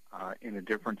favor in a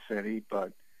different city,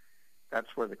 but that's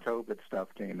where the COVID stuff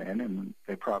came in, and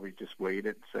they probably just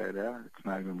waited and said, it's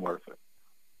not even worth it.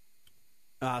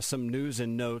 Some news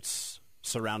and notes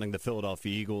surrounding the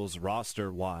Philadelphia Eagles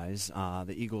roster-wise.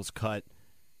 The Eagles cut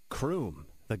Kroom,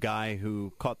 the guy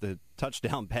who caught the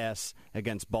touchdown pass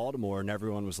against Baltimore, and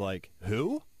everyone was like,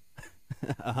 who?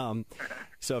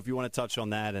 So if you want to touch on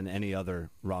that and any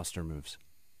other roster moves.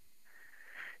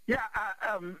 Yeah,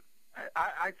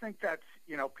 I think that's,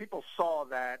 people saw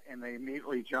that and they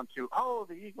immediately jumped to,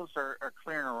 the Eagles are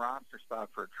clearing a roster spot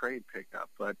for a trade pickup.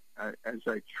 But as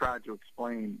I tried to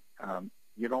explain,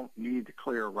 you don't need to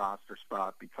clear a roster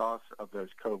spot because of those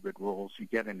COVID rules. You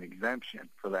get an exemption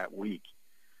for that week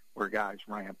where guys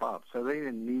ramp up. So they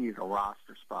didn't need a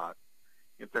roster spot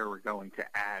if they were going to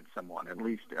add someone, at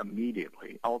least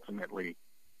immediately. Ultimately,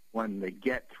 when they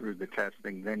get through the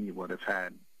testing, then you would have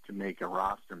had to make a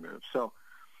roster move. So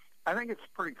I think it's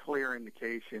a pretty clear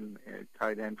indication,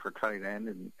 tight end for tight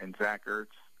end, and Zach Ertz,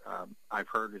 I've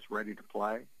heard, is ready to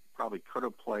play. Probably could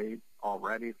have played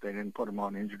already if they didn't put him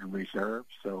on injured reserve.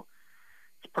 So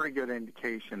it's a pretty good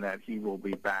indication that he will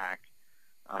be back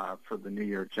for the New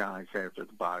York Giants after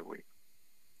the bye week.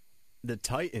 The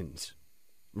Titans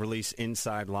release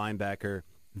inside linebacker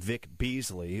Vic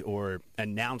Beasley, or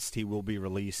announced he will be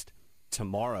released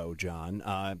tomorrow,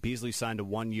 John. Beasley signed a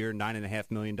 1-year,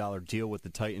 $9.5 million deal with the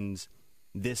Titans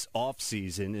this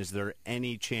offseason. Is there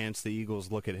any chance the Eagles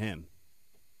look at him?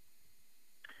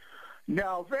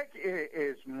 No, Vic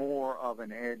is more of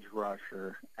an edge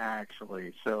rusher,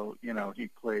 actually. So, he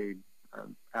played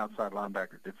outside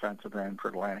linebacker, defensive end for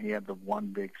Atlanta. He had the one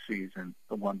big season,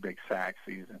 the one big sack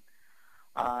season.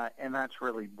 And that's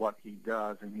really what he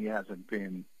does, and he hasn't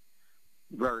been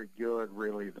very good,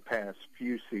 really, the past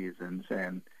few seasons.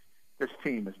 And this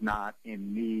team is not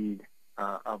in need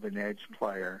of an edge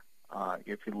player.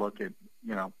 If you look at,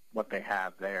 what they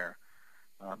have there.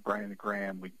 Brandon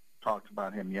Graham, we talked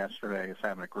about him yesterday, is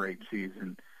having a great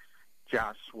season.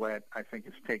 Josh Sweat, I think,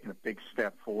 has taken a big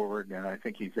step forward, and I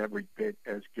think he's every bit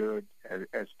as good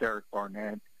as Derek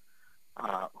Barnett,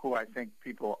 who I think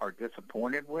people are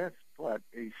disappointed with, but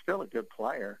he's still a good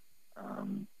player.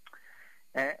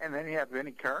 And then you have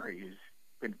Vinny Curry, who's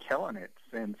been killing it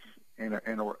since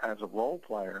as a role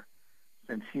player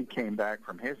since he came back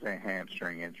from his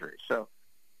hamstring injury. So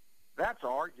that's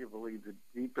arguably the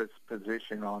deepest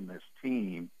position on this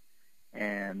team.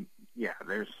 And, yeah,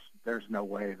 there's no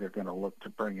way they're going to look to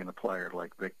bring in a player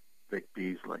like Vic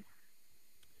Beasley.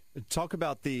 Talk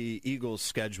about the Eagles'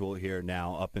 schedule here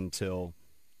now up until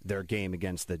their game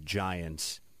against the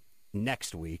Giants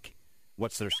next week.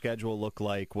 What's their schedule look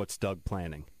like? What's Doug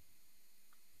planning?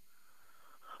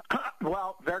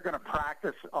 Well, they're going to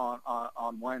practice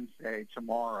on Wednesday,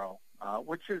 tomorrow,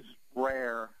 which is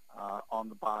rare on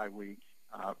the bye week.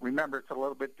 Remember, it's a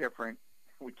little bit different.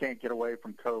 We can't get away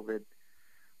from COVID.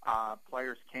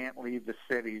 Players can't leave the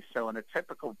city. So in a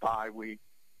typical bye week,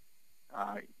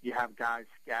 you have guys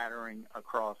scattering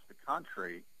across the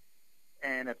country.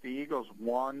 And if the Eagles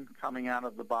won coming out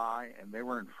of the bye and they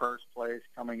were in first place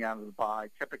coming out of the bye,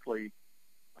 typically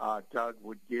Doug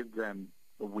would give them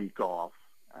the week off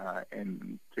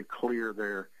and to clear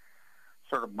their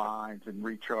sort of minds and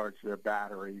recharge their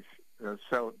batteries.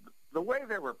 So the way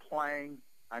they were playing,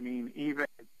 I mean, even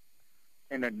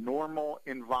in a normal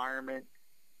environment,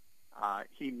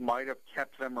 he might have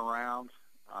kept them around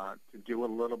to do a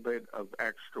little bit of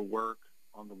extra work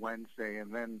on the Wednesday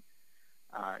and then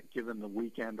give them the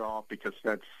weekend off because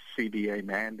that's CBA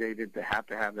mandated. They have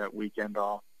to have that weekend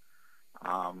off.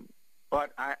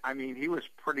 But, I mean, he was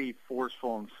pretty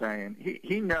forceful in saying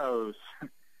he knows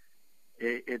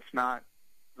it's not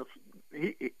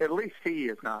at least he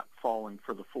is not falling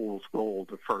for the fool's gold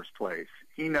to first place.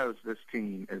 He knows this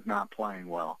team is not playing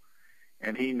well,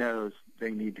 and he knows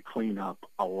they need to clean up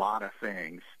a lot of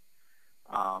things,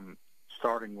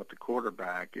 starting with the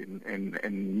quarterback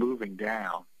and moving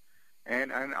down,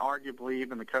 and arguably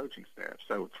even the coaching staff.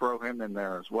 So throw him in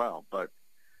there as well. But,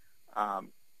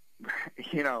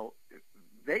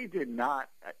 they did not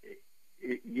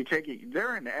you take it,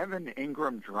 they're an Evan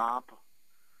Ingram drop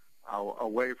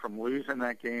away from losing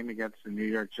that game against the New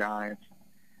York Giants.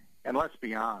 And let's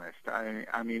be honest,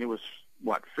 I mean, it was,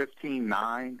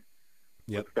 15-9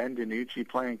 with Ben DiNucci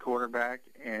playing quarterback.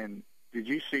 And did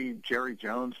you see Jerry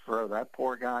Jones throw that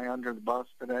poor guy under the bus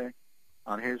today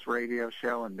on his radio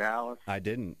show in Dallas? I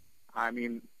didn't. I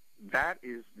mean, that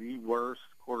is the worst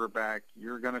quarterback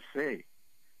you're going to see.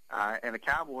 And the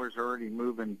Cowboys are already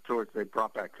moving towards, they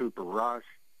brought back Cooper Rush.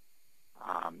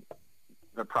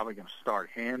 They're probably going to start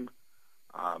him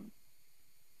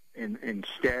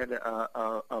instead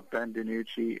of Ben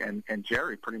DiNucci. And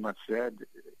Jerry pretty much said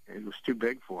it was too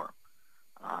big for him.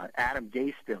 Adam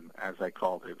Gaced him, as I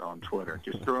called it on Twitter.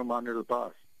 Just threw him under the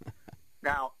bus.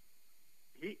 Now,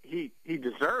 he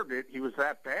deserved it. He was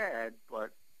that bad,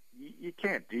 but you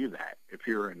can't do that if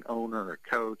you're an owner or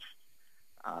coach.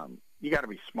 You got to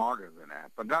be smarter than that.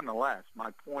 But nonetheless,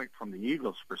 my point from the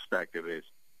Eagles' perspective is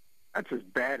that's as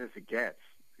bad as it gets.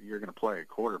 You're going to play a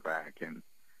quarterback, and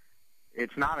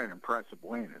it's not an impressive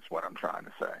win is what I'm trying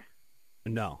to say.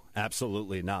 No,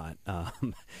 absolutely not.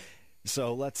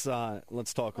 So let's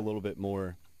talk a little bit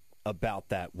more about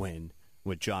that win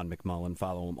with John McMullen.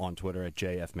 Follow him on Twitter at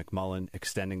JF McMullen,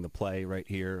 extending the play right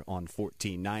here on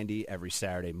 1490 every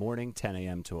Saturday morning, 10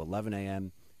 a.m. to 11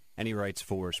 a.m. And he writes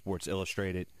for Sports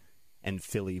Illustrated and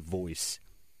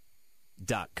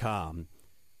PhillyVoice.com.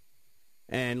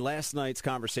 And last night's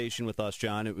conversation with us,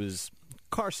 John, it was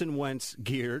Carson Wentz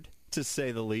geared, to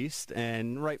say the least,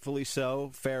 and rightfully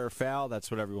so. Fair or foul,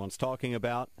 that's what everyone's talking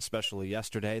about, especially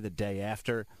yesterday, the day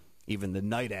after, even the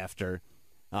night after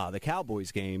the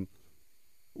Cowboys game.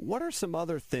 What are some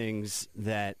other things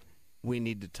that we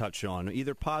need to touch on,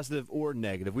 either positive or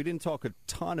negative? We didn't talk a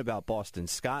ton about Boston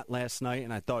Scott last night,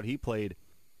 and I thought he played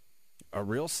a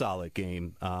real solid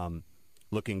game,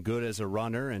 looking good as a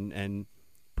runner and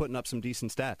putting up some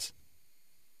decent stats.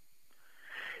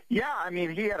 Yeah, I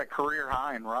mean, he had a career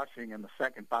high in rushing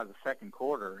by the second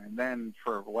quarter, and then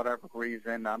for whatever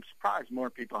reason, I'm surprised more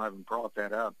people haven't brought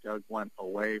that up. Doug went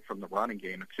away from the running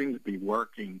game. It seemed to be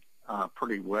working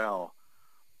pretty well.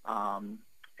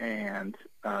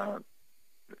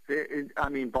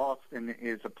 Boston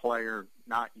is a player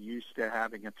not used to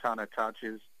having a ton of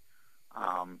touches,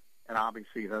 and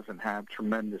obviously he doesn't have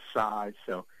tremendous size,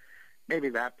 so maybe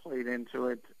that played into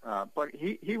it. But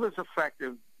he was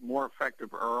more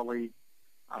effective early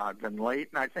than late,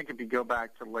 and I think if you go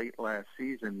back to late last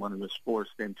season when he was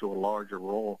forced into a larger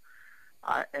role,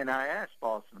 I asked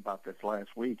Boston about this last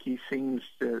week. He seems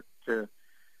to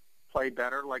play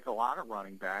better like a lot of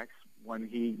running backs when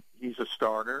he's a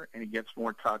starter and he gets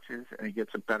more touches and he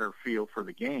gets a better feel for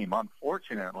the game.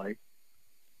 Unfortunately,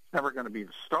 it's never going to be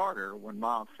the starter when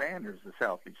Miles Sanders is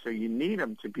healthy. So you need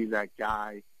him to be that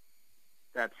guy,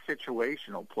 that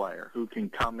situational player who can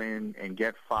come in and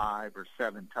get 5 or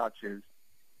 7 touches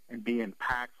and be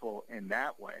impactful in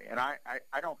that way. And I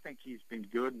don't think he's been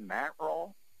good in that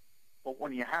role. But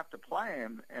when you have to play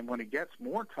him and when he gets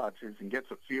more touches and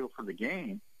gets a feel for the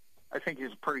game, I think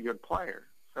he's a pretty good player.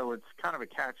 So it's kind of a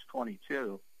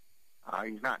catch-22.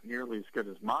 He's not nearly as good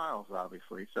as Miles,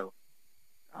 obviously. So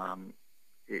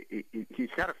he's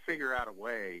got to figure out a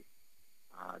way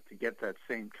to get that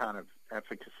same kind of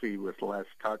efficacy with less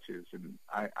touches. And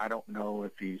I don't know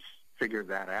if he's figured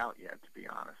that out yet, to be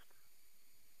honest.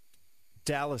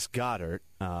 Dallas Goedert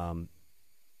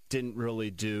didn't really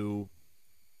do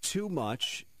too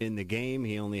much in the game.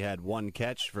 He only had 1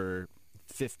 catch for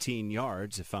 15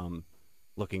 yards, if I'm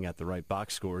looking at the right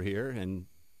box score here, and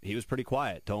he was pretty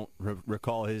quiet. Don't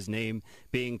recall his name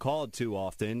being called too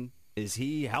often. Is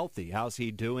he healthy? How's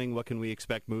he doing? What can we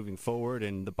expect moving forward?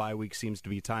 And the bye week seems to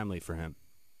be timely for him.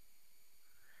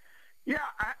 Yeah,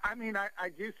 I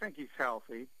do think he's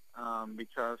healthy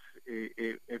because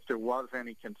if there was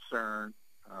any concern,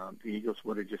 the Eagles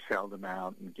would have just held him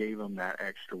out and gave him that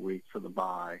extra week for the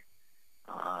bye,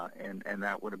 and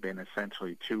that would have been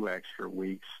essentially 2 extra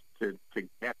weeks to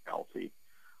get healthy.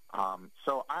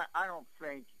 So I don't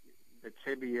think the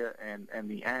tibia and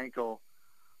the ankle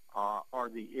are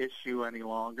the issue any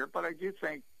longer, but I do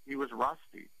think he was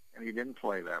rusty and he didn't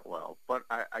play that well. But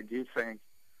I do think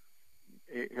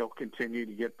he'll continue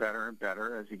to get better and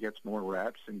better as he gets more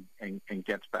reps and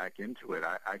gets back into it.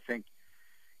 I think,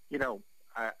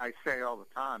 I say all the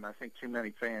time, I think too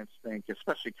many fans think,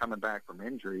 especially coming back from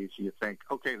injuries, you think,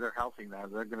 okay, they're healthy now,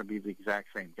 they're going to be the exact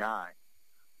same guy.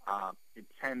 It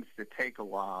tends to take a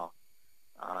while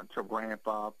to ramp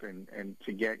up and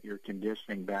to get your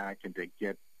conditioning back and to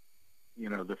get,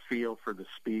 the feel for the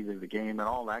speed of the game and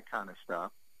all that kind of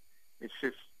stuff. It's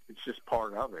just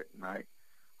part of it. And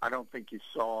I don't think you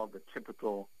saw the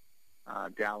typical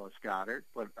Dallas Goedert,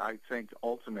 but I think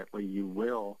ultimately you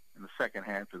will in the second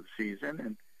half of the season.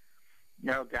 And,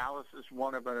 Dallas is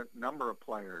one of a number of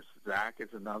players. Zach is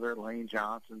another. Lane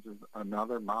Johnson is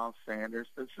another. Miles Sanders.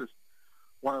 This is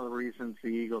one of the reasons the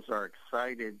Eagles are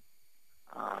excited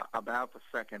about the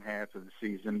second half of the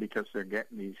season, because they're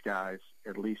getting these guys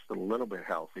at least a little bit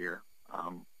healthier.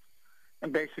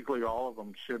 And basically all of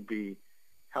them should be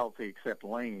healthy except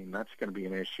Lane. That's going to be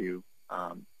an issue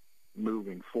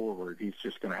moving forward. He's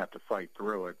just going to have to fight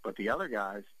through it. But the other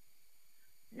guys,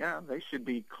 they should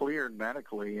be cleared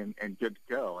medically and good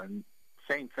to go. And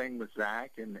same thing with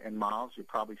Zach and Miles. You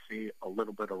probably see a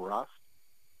little bit of rust,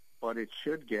 but it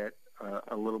should get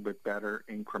a little bit better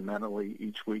incrementally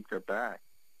each week they're back.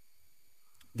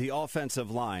 The offensive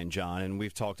line, John, and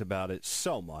we've talked about it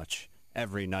so much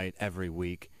every night, every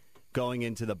week. Going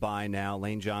into the bye now,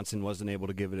 Lane Johnson wasn't able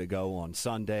to give it a go on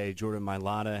Sunday. Jordan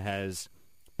Mailata has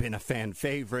been a fan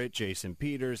favorite. Jason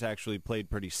Peters actually played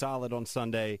pretty solid on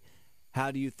Sunday.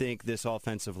 How do you think this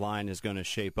offensive line is going to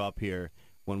shape up here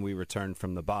when we return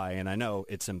from the bye? And I know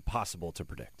it's impossible to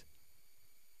predict.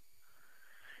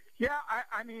 Yeah,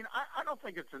 I don't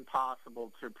think it's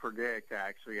impossible to predict,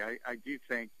 actually. I do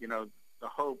think, the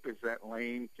hope is that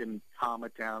Lane can calm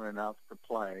it down enough to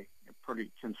play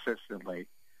pretty consistently.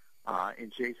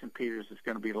 And Jason Peters is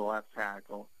going to be the left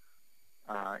tackle.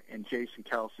 And Jason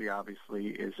Kelsey, obviously,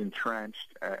 is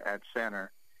entrenched at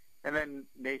center. And then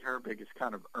Nate Herbig has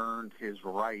kind of earned his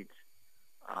right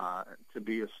to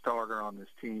be a starter on this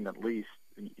team, at least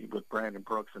with Brandon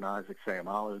Brooks and Isaac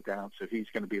Seumalo down, so he's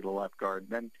going to be the left guard.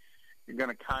 And then you're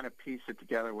going to kind of piece it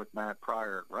together with Matt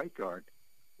Pryor at right guard,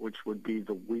 which would be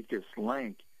the weakest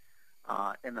link.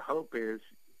 And the hope is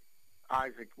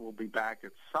Isaac will be back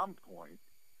at some point.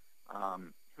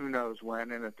 Who knows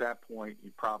when? And at that point,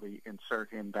 you probably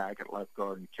insert him back at left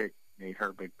guard and kick Nate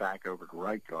Herbig back over to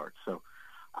right guard. So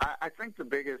I think the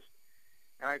biggest,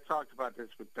 and I talked about this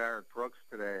with Barrett Brooks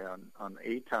today on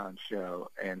Eitan's show,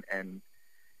 and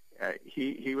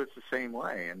he was the same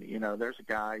way. And, you know, there's a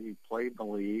guy who played in the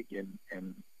league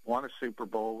and won a Super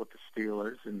Bowl with the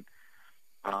Steelers, and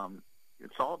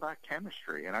it's all about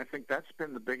chemistry. And I think that's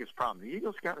been the biggest problem. The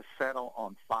Eagles got to settle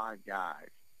on 5 guys.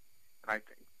 And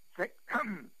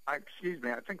I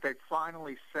think they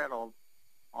finally settled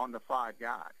on the 5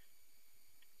 guys.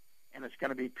 And it's going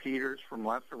to be Peters from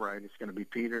left to right. It's going to be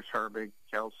Peters, Herbig,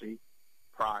 Kelsey,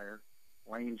 Pryor,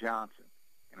 Lane Johnson.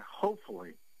 And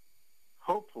hopefully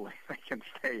they can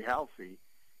stay healthy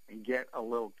and get a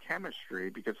little chemistry,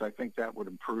 because I think that would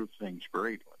improve things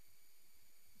greatly.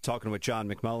 Talking with John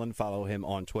McMullen. Follow him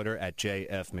on Twitter at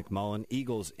JF McMullen.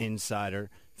 Eagles Insider,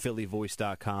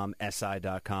 PhillyVoice.com,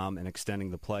 SI.com, and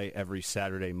extending the play every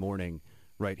Saturday morning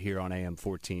right here on AM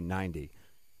 1490.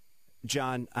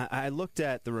 John, I looked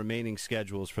at the remaining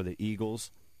schedules for the Eagles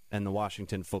and the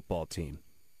Washington football team.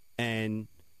 And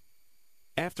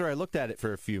after I looked at it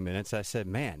for a few minutes, I said,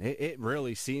 man, it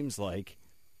really seems like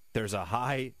there's a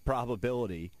high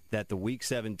probability that the Week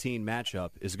 17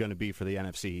 matchup is going to be for the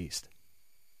NFC East.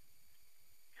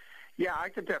 Yeah, I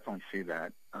could definitely see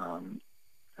that.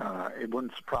 It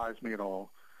wouldn't surprise me at all.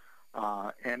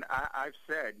 And I've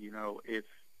said, you know, if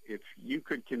you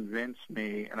could convince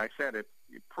me, and I said if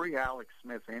pre-Alex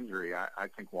Smith injury, I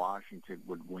think Washington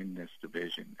would win this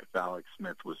division if Alex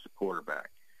Smith was the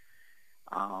quarterback.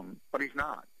 But he's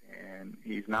not, and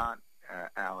he's not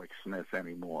Alex Smith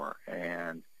anymore.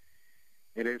 And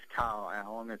it is Kyle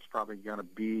Allen. It's probably going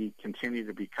to continue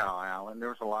to be Kyle Allen. There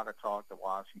was a lot of talk that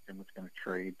Washington was going to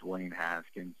trade Dwayne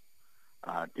Haskins.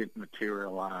 Didn't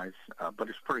materialize, but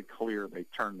it's pretty clear they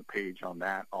turned the page on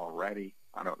that already.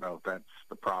 I don't know if that's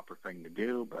the proper thing to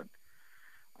do, but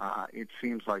it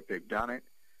seems like they've done it.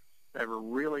 They have a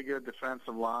really good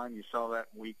defensive line. You saw that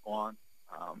in Week 1,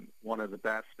 one of the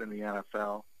best in the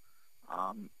NFL.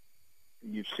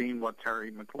 You've seen what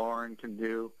Terry McLaurin can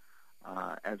do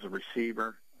as a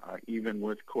receiver, even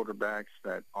with quarterbacks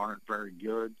that aren't very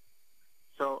good.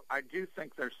 So I do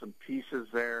think there's some pieces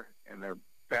there, and they're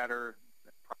better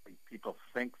than probably people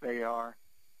think they are.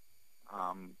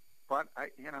 But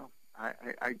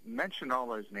I mentioned all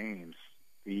those names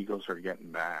the Eagles are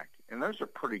getting back, and those are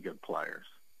pretty good players.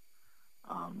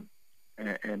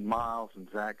 And Miles and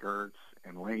Zach Ertz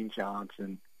and Lane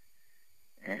Johnson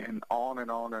and on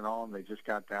and on and on. They just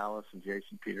got Dallas and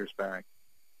Jason Peters back.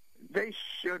 They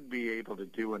should be able to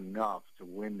do enough to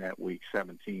win that Week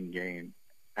 17 game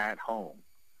at home.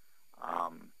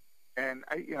 And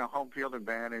home field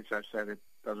advantage, I've said it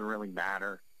doesn't really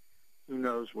matter. Who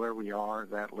knows where we are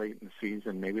that late in the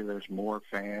season? Maybe there's more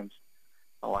fans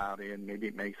allowed in. Maybe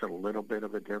it makes a little bit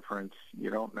of a difference. You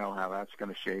don't know how that's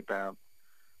going to shake out.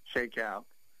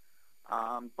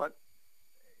 But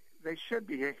they should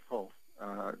be able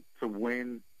to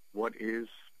win what is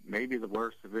maybe the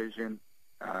worst division,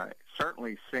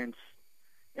 certainly since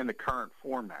in the current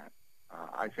format.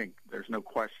 I think there's no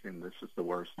question this is the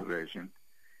worst division.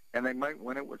 And they might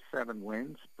win it with 7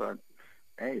 wins, but,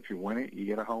 hey, if you win it, you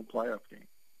get a home playoff game.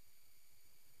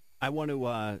 I want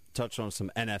to touch on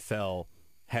some NFL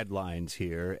headlines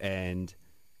here, and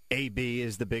AB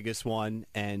is the biggest one,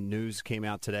 and news came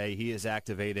out today. He is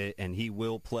activated, and he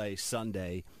will play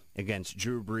Sunday against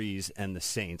Drew Brees and the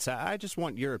Saints. I just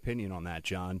want your opinion on that,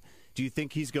 John. Do you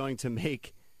think he's going to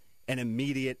make an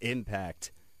immediate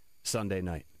impact Sunday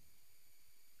night?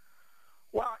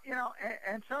 Well,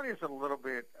 Antonio's a little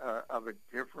bit of a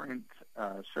different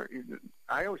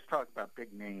I always talk about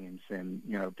big names, and,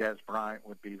 Des Bryant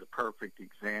would be the perfect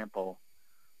example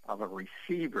of a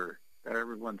receiver that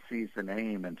everyone sees the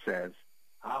name and says,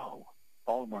 oh,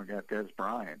 Baltimore got Des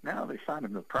Bryant. Now they signed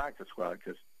him to the practice squad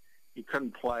because he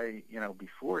couldn't play,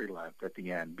 before he left at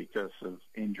the end because of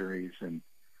injuries. And,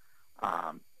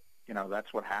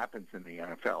 that's what happens in the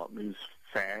NFL. It moves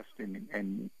fast,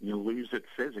 and you lose it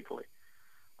physically.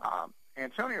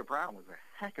 Antonio Brown was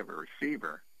a heck of a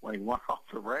receiver when he went off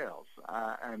the rails.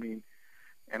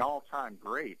 An all-time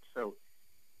great. So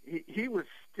he was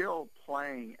still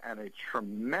playing at a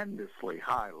tremendously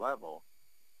high level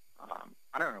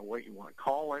I don't know what you want to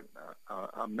call it,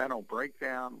 a mental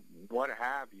breakdown, what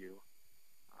have you.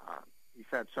 He's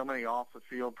had so many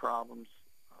off-the-field problems,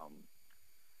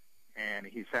 and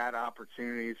he's had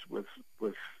opportunities with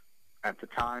at the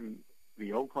time,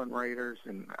 the Oakland Raiders.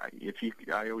 And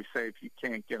I always say, if you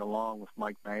can't get along with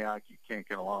Mike Mayock, you can't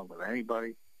get along with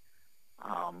anybody.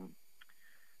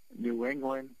 New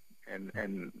England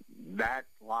and that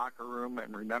locker room,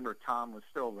 and remember, Tom was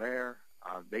still there.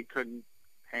 They couldn't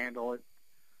handle it.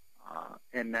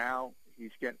 And now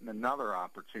he's getting another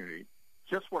opportunity.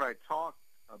 Just what I talked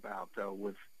about, though,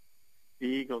 with the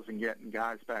Eagles and getting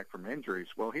guys back from injuries.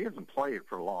 Well, he hasn't played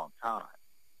for a long time.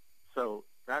 So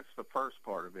that's the first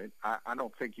part of it. I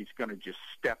don't think he's going to just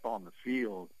step on the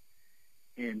field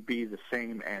and be the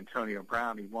same Antonio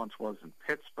Brown he once was in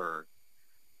Pittsburgh.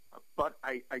 But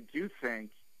I do think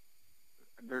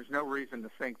there's no reason to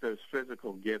think those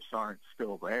physical gifts aren't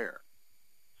still there.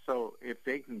 So if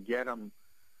they can get him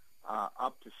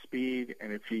up to speed,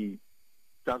 and if he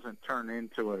doesn't turn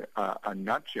into a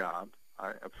nut job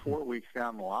 4 weeks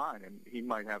down the line, and he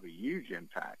might have a huge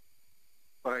impact.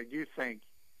 But I do think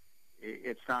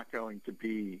it's not going to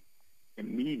be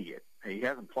immediate. He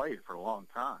hasn't played for a long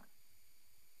time.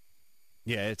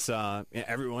 Yeah, it's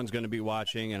everyone's going to be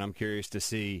watching, and I'm curious to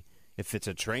see if it's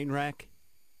a train wreck,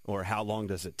 or how long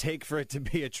does it take for it to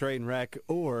be a train wreck,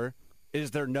 or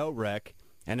is there no wreck?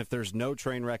 And if there's no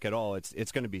train wreck at all,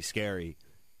 it's going to be scary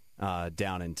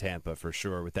down in Tampa for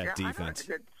sure with that defense.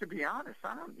 To be honest,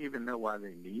 I don't even know why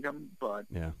they need him, but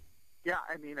yeah,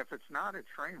 I mean, if it's not a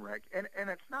train wreck, and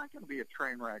it's not going to be a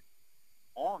train wreck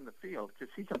on the field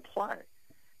because he can play.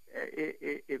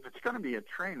 If it's going to be a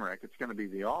train wreck, it's going to be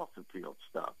the off-the-field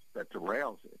stuff that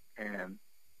derails it. And,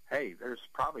 hey, there's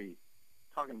probably,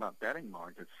 talking about betting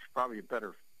markets, probably a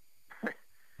better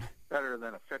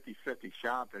than a 50-50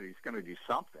 shot that he's going to do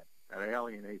something that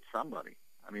alienates somebody.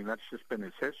 I mean, that's just been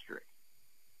his history.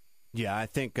 Yeah, I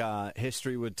think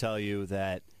history would tell you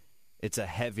that it's a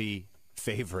heavy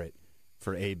favorite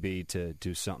for AB to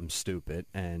do something stupid,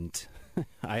 and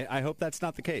I hope that's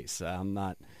not the case. I'm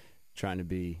not trying to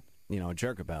be, a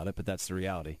jerk about it, but that's the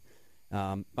reality.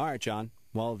 All right, John.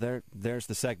 Well, there's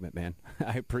the segment, man.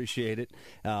 I appreciate it.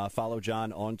 Follow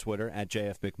John on Twitter at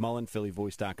JFMcMullen,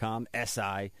 PhillyVoice.com,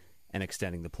 SI, and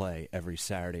Extending the Play every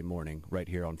Saturday morning right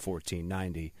here on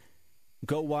 1490.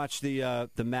 Go watch the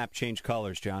map change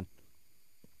colors, John.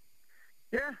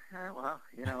 Yeah, well,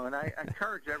 and I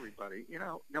encourage everybody,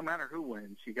 no matter who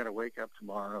wins, you got to wake up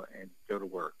tomorrow and go to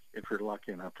work if you're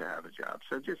lucky enough to have a job.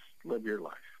 So just live your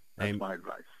life. That's my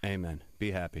advice. Amen.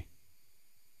 Be happy.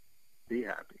 Be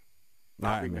happy. All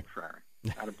right, McFerrin.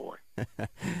 Attaboy.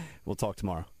 We'll talk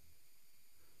tomorrow.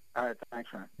 All right, thanks,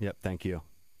 Ryan. Yep, thank you.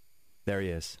 There he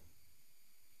is.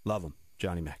 Love him,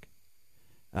 Johnny Mac.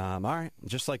 All right,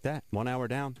 just like that. 1 hour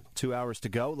down, 2 hours to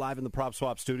go. Live in the Prop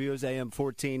Swap Studios, AM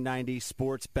 1490,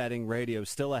 Sports Betting Radio.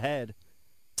 Still ahead,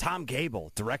 Tom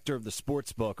Gable, director of the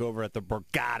sports book over at the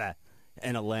Borgata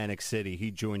in Atlantic City.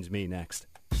 He joins me next.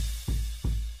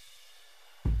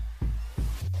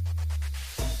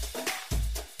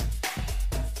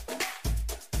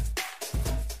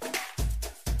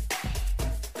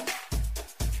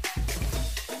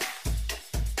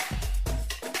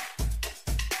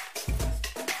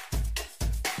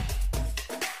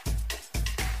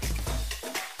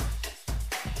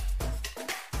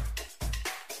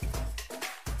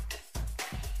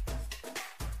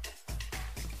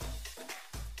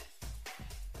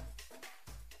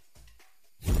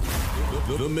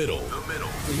 The middle.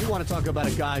 So you want to talk about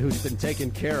a guy who's been taken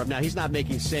care of. Now, he's not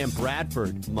making Sam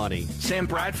Bradford money. Sam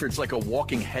Bradford's like a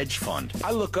walking hedge fund.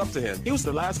 I look up to him. He was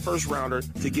the last first rounder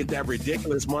to get that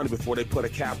ridiculous money before they put a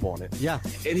cap on it. Yeah.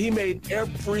 And he made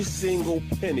every single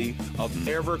penny of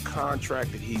every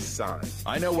contract that he signed.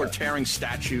 I know we're tearing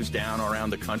statues down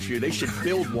around the country. They should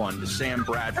build one to Sam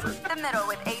Bradford. The Middle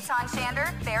with Eitan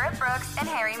Shander, Barrett Brooks, and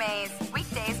Harry Mays.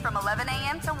 Weekdays from 11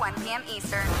 a.m. to 1 p.m.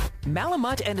 Eastern.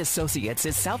 Malamut and Associates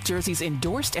is South Jersey's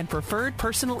endorsed and preferred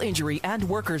personal injury and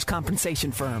workers'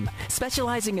 compensation firm,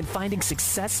 specializing in finding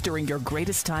success during your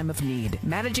greatest time of need.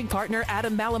 Managing partner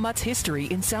Adam Malamut's history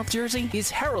in South Jersey is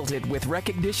heralded with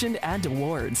recognition and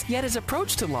awards. Yet his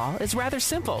approach to law is rather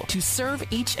simple: to serve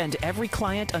each and every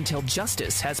client until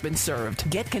justice has been served.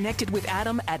 Get connected with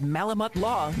Adam at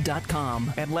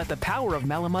malamutlaw.com and let the power of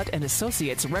Malamut and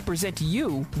Associates represent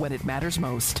you when it matters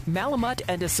most. Malamut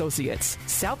and Associates,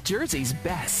 South Jersey's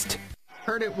best.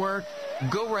 Hurt at work?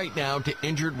 Go right now to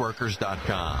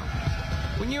InjuredWorkers.com.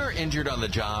 When you're injured on the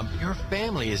job, your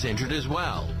family is injured as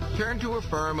well. Turn to a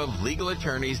firm of legal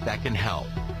attorneys that can help,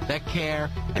 that care,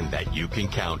 and that you can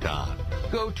count on.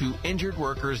 Go to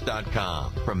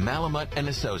InjuredWorkers.com from Malamut and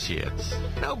Associates.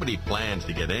 Nobody plans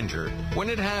to get injured. When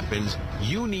it happens,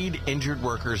 you need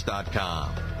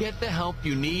InjuredWorkers.com. Get the help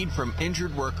you need from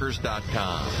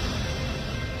InjuredWorkers.com.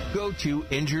 Go to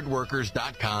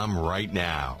InjuredWorkers.com right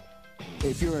now.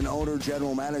 If you're an owner,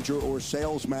 general manager, or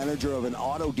sales manager of an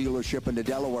auto dealership in the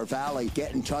Delaware Valley,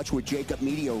 get in touch with Jacob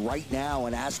Media right now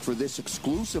and ask for this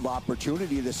exclusive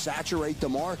opportunity to saturate the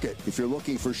market. If you're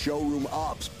looking for showroom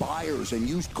ups, buyers, and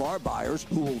used car buyers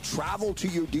who will travel to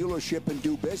your dealership and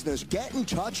do business, get in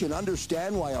touch and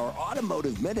understand why our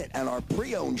Automotive Minute and our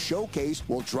pre-owned showcase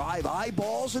will drive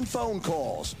eyeballs and phone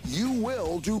calls. You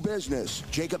will do business.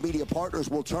 Jacob Media Partners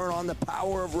will turn on the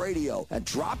power of radio and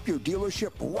drop your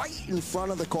dealership right in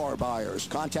front of the car buyers.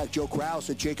 Contact Joe Kraus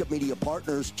at Jacob Media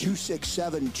Partners,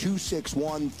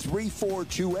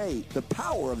 267-261-3428. The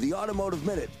power of the Automotive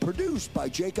Minute, produced by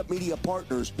Jacob Media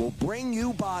Partners, will bring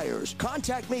you buyers.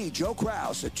 Contact me, Joe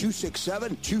Kraus, at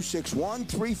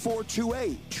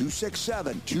 267-261-3428.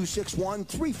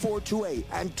 267-261-3428.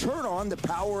 And turn on the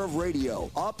power of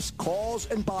radio. Ups, calls,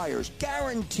 and buyers,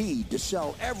 guaranteed to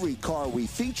sell every car we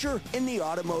feature in the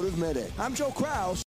Automotive Minute. I'm Joe Kraus.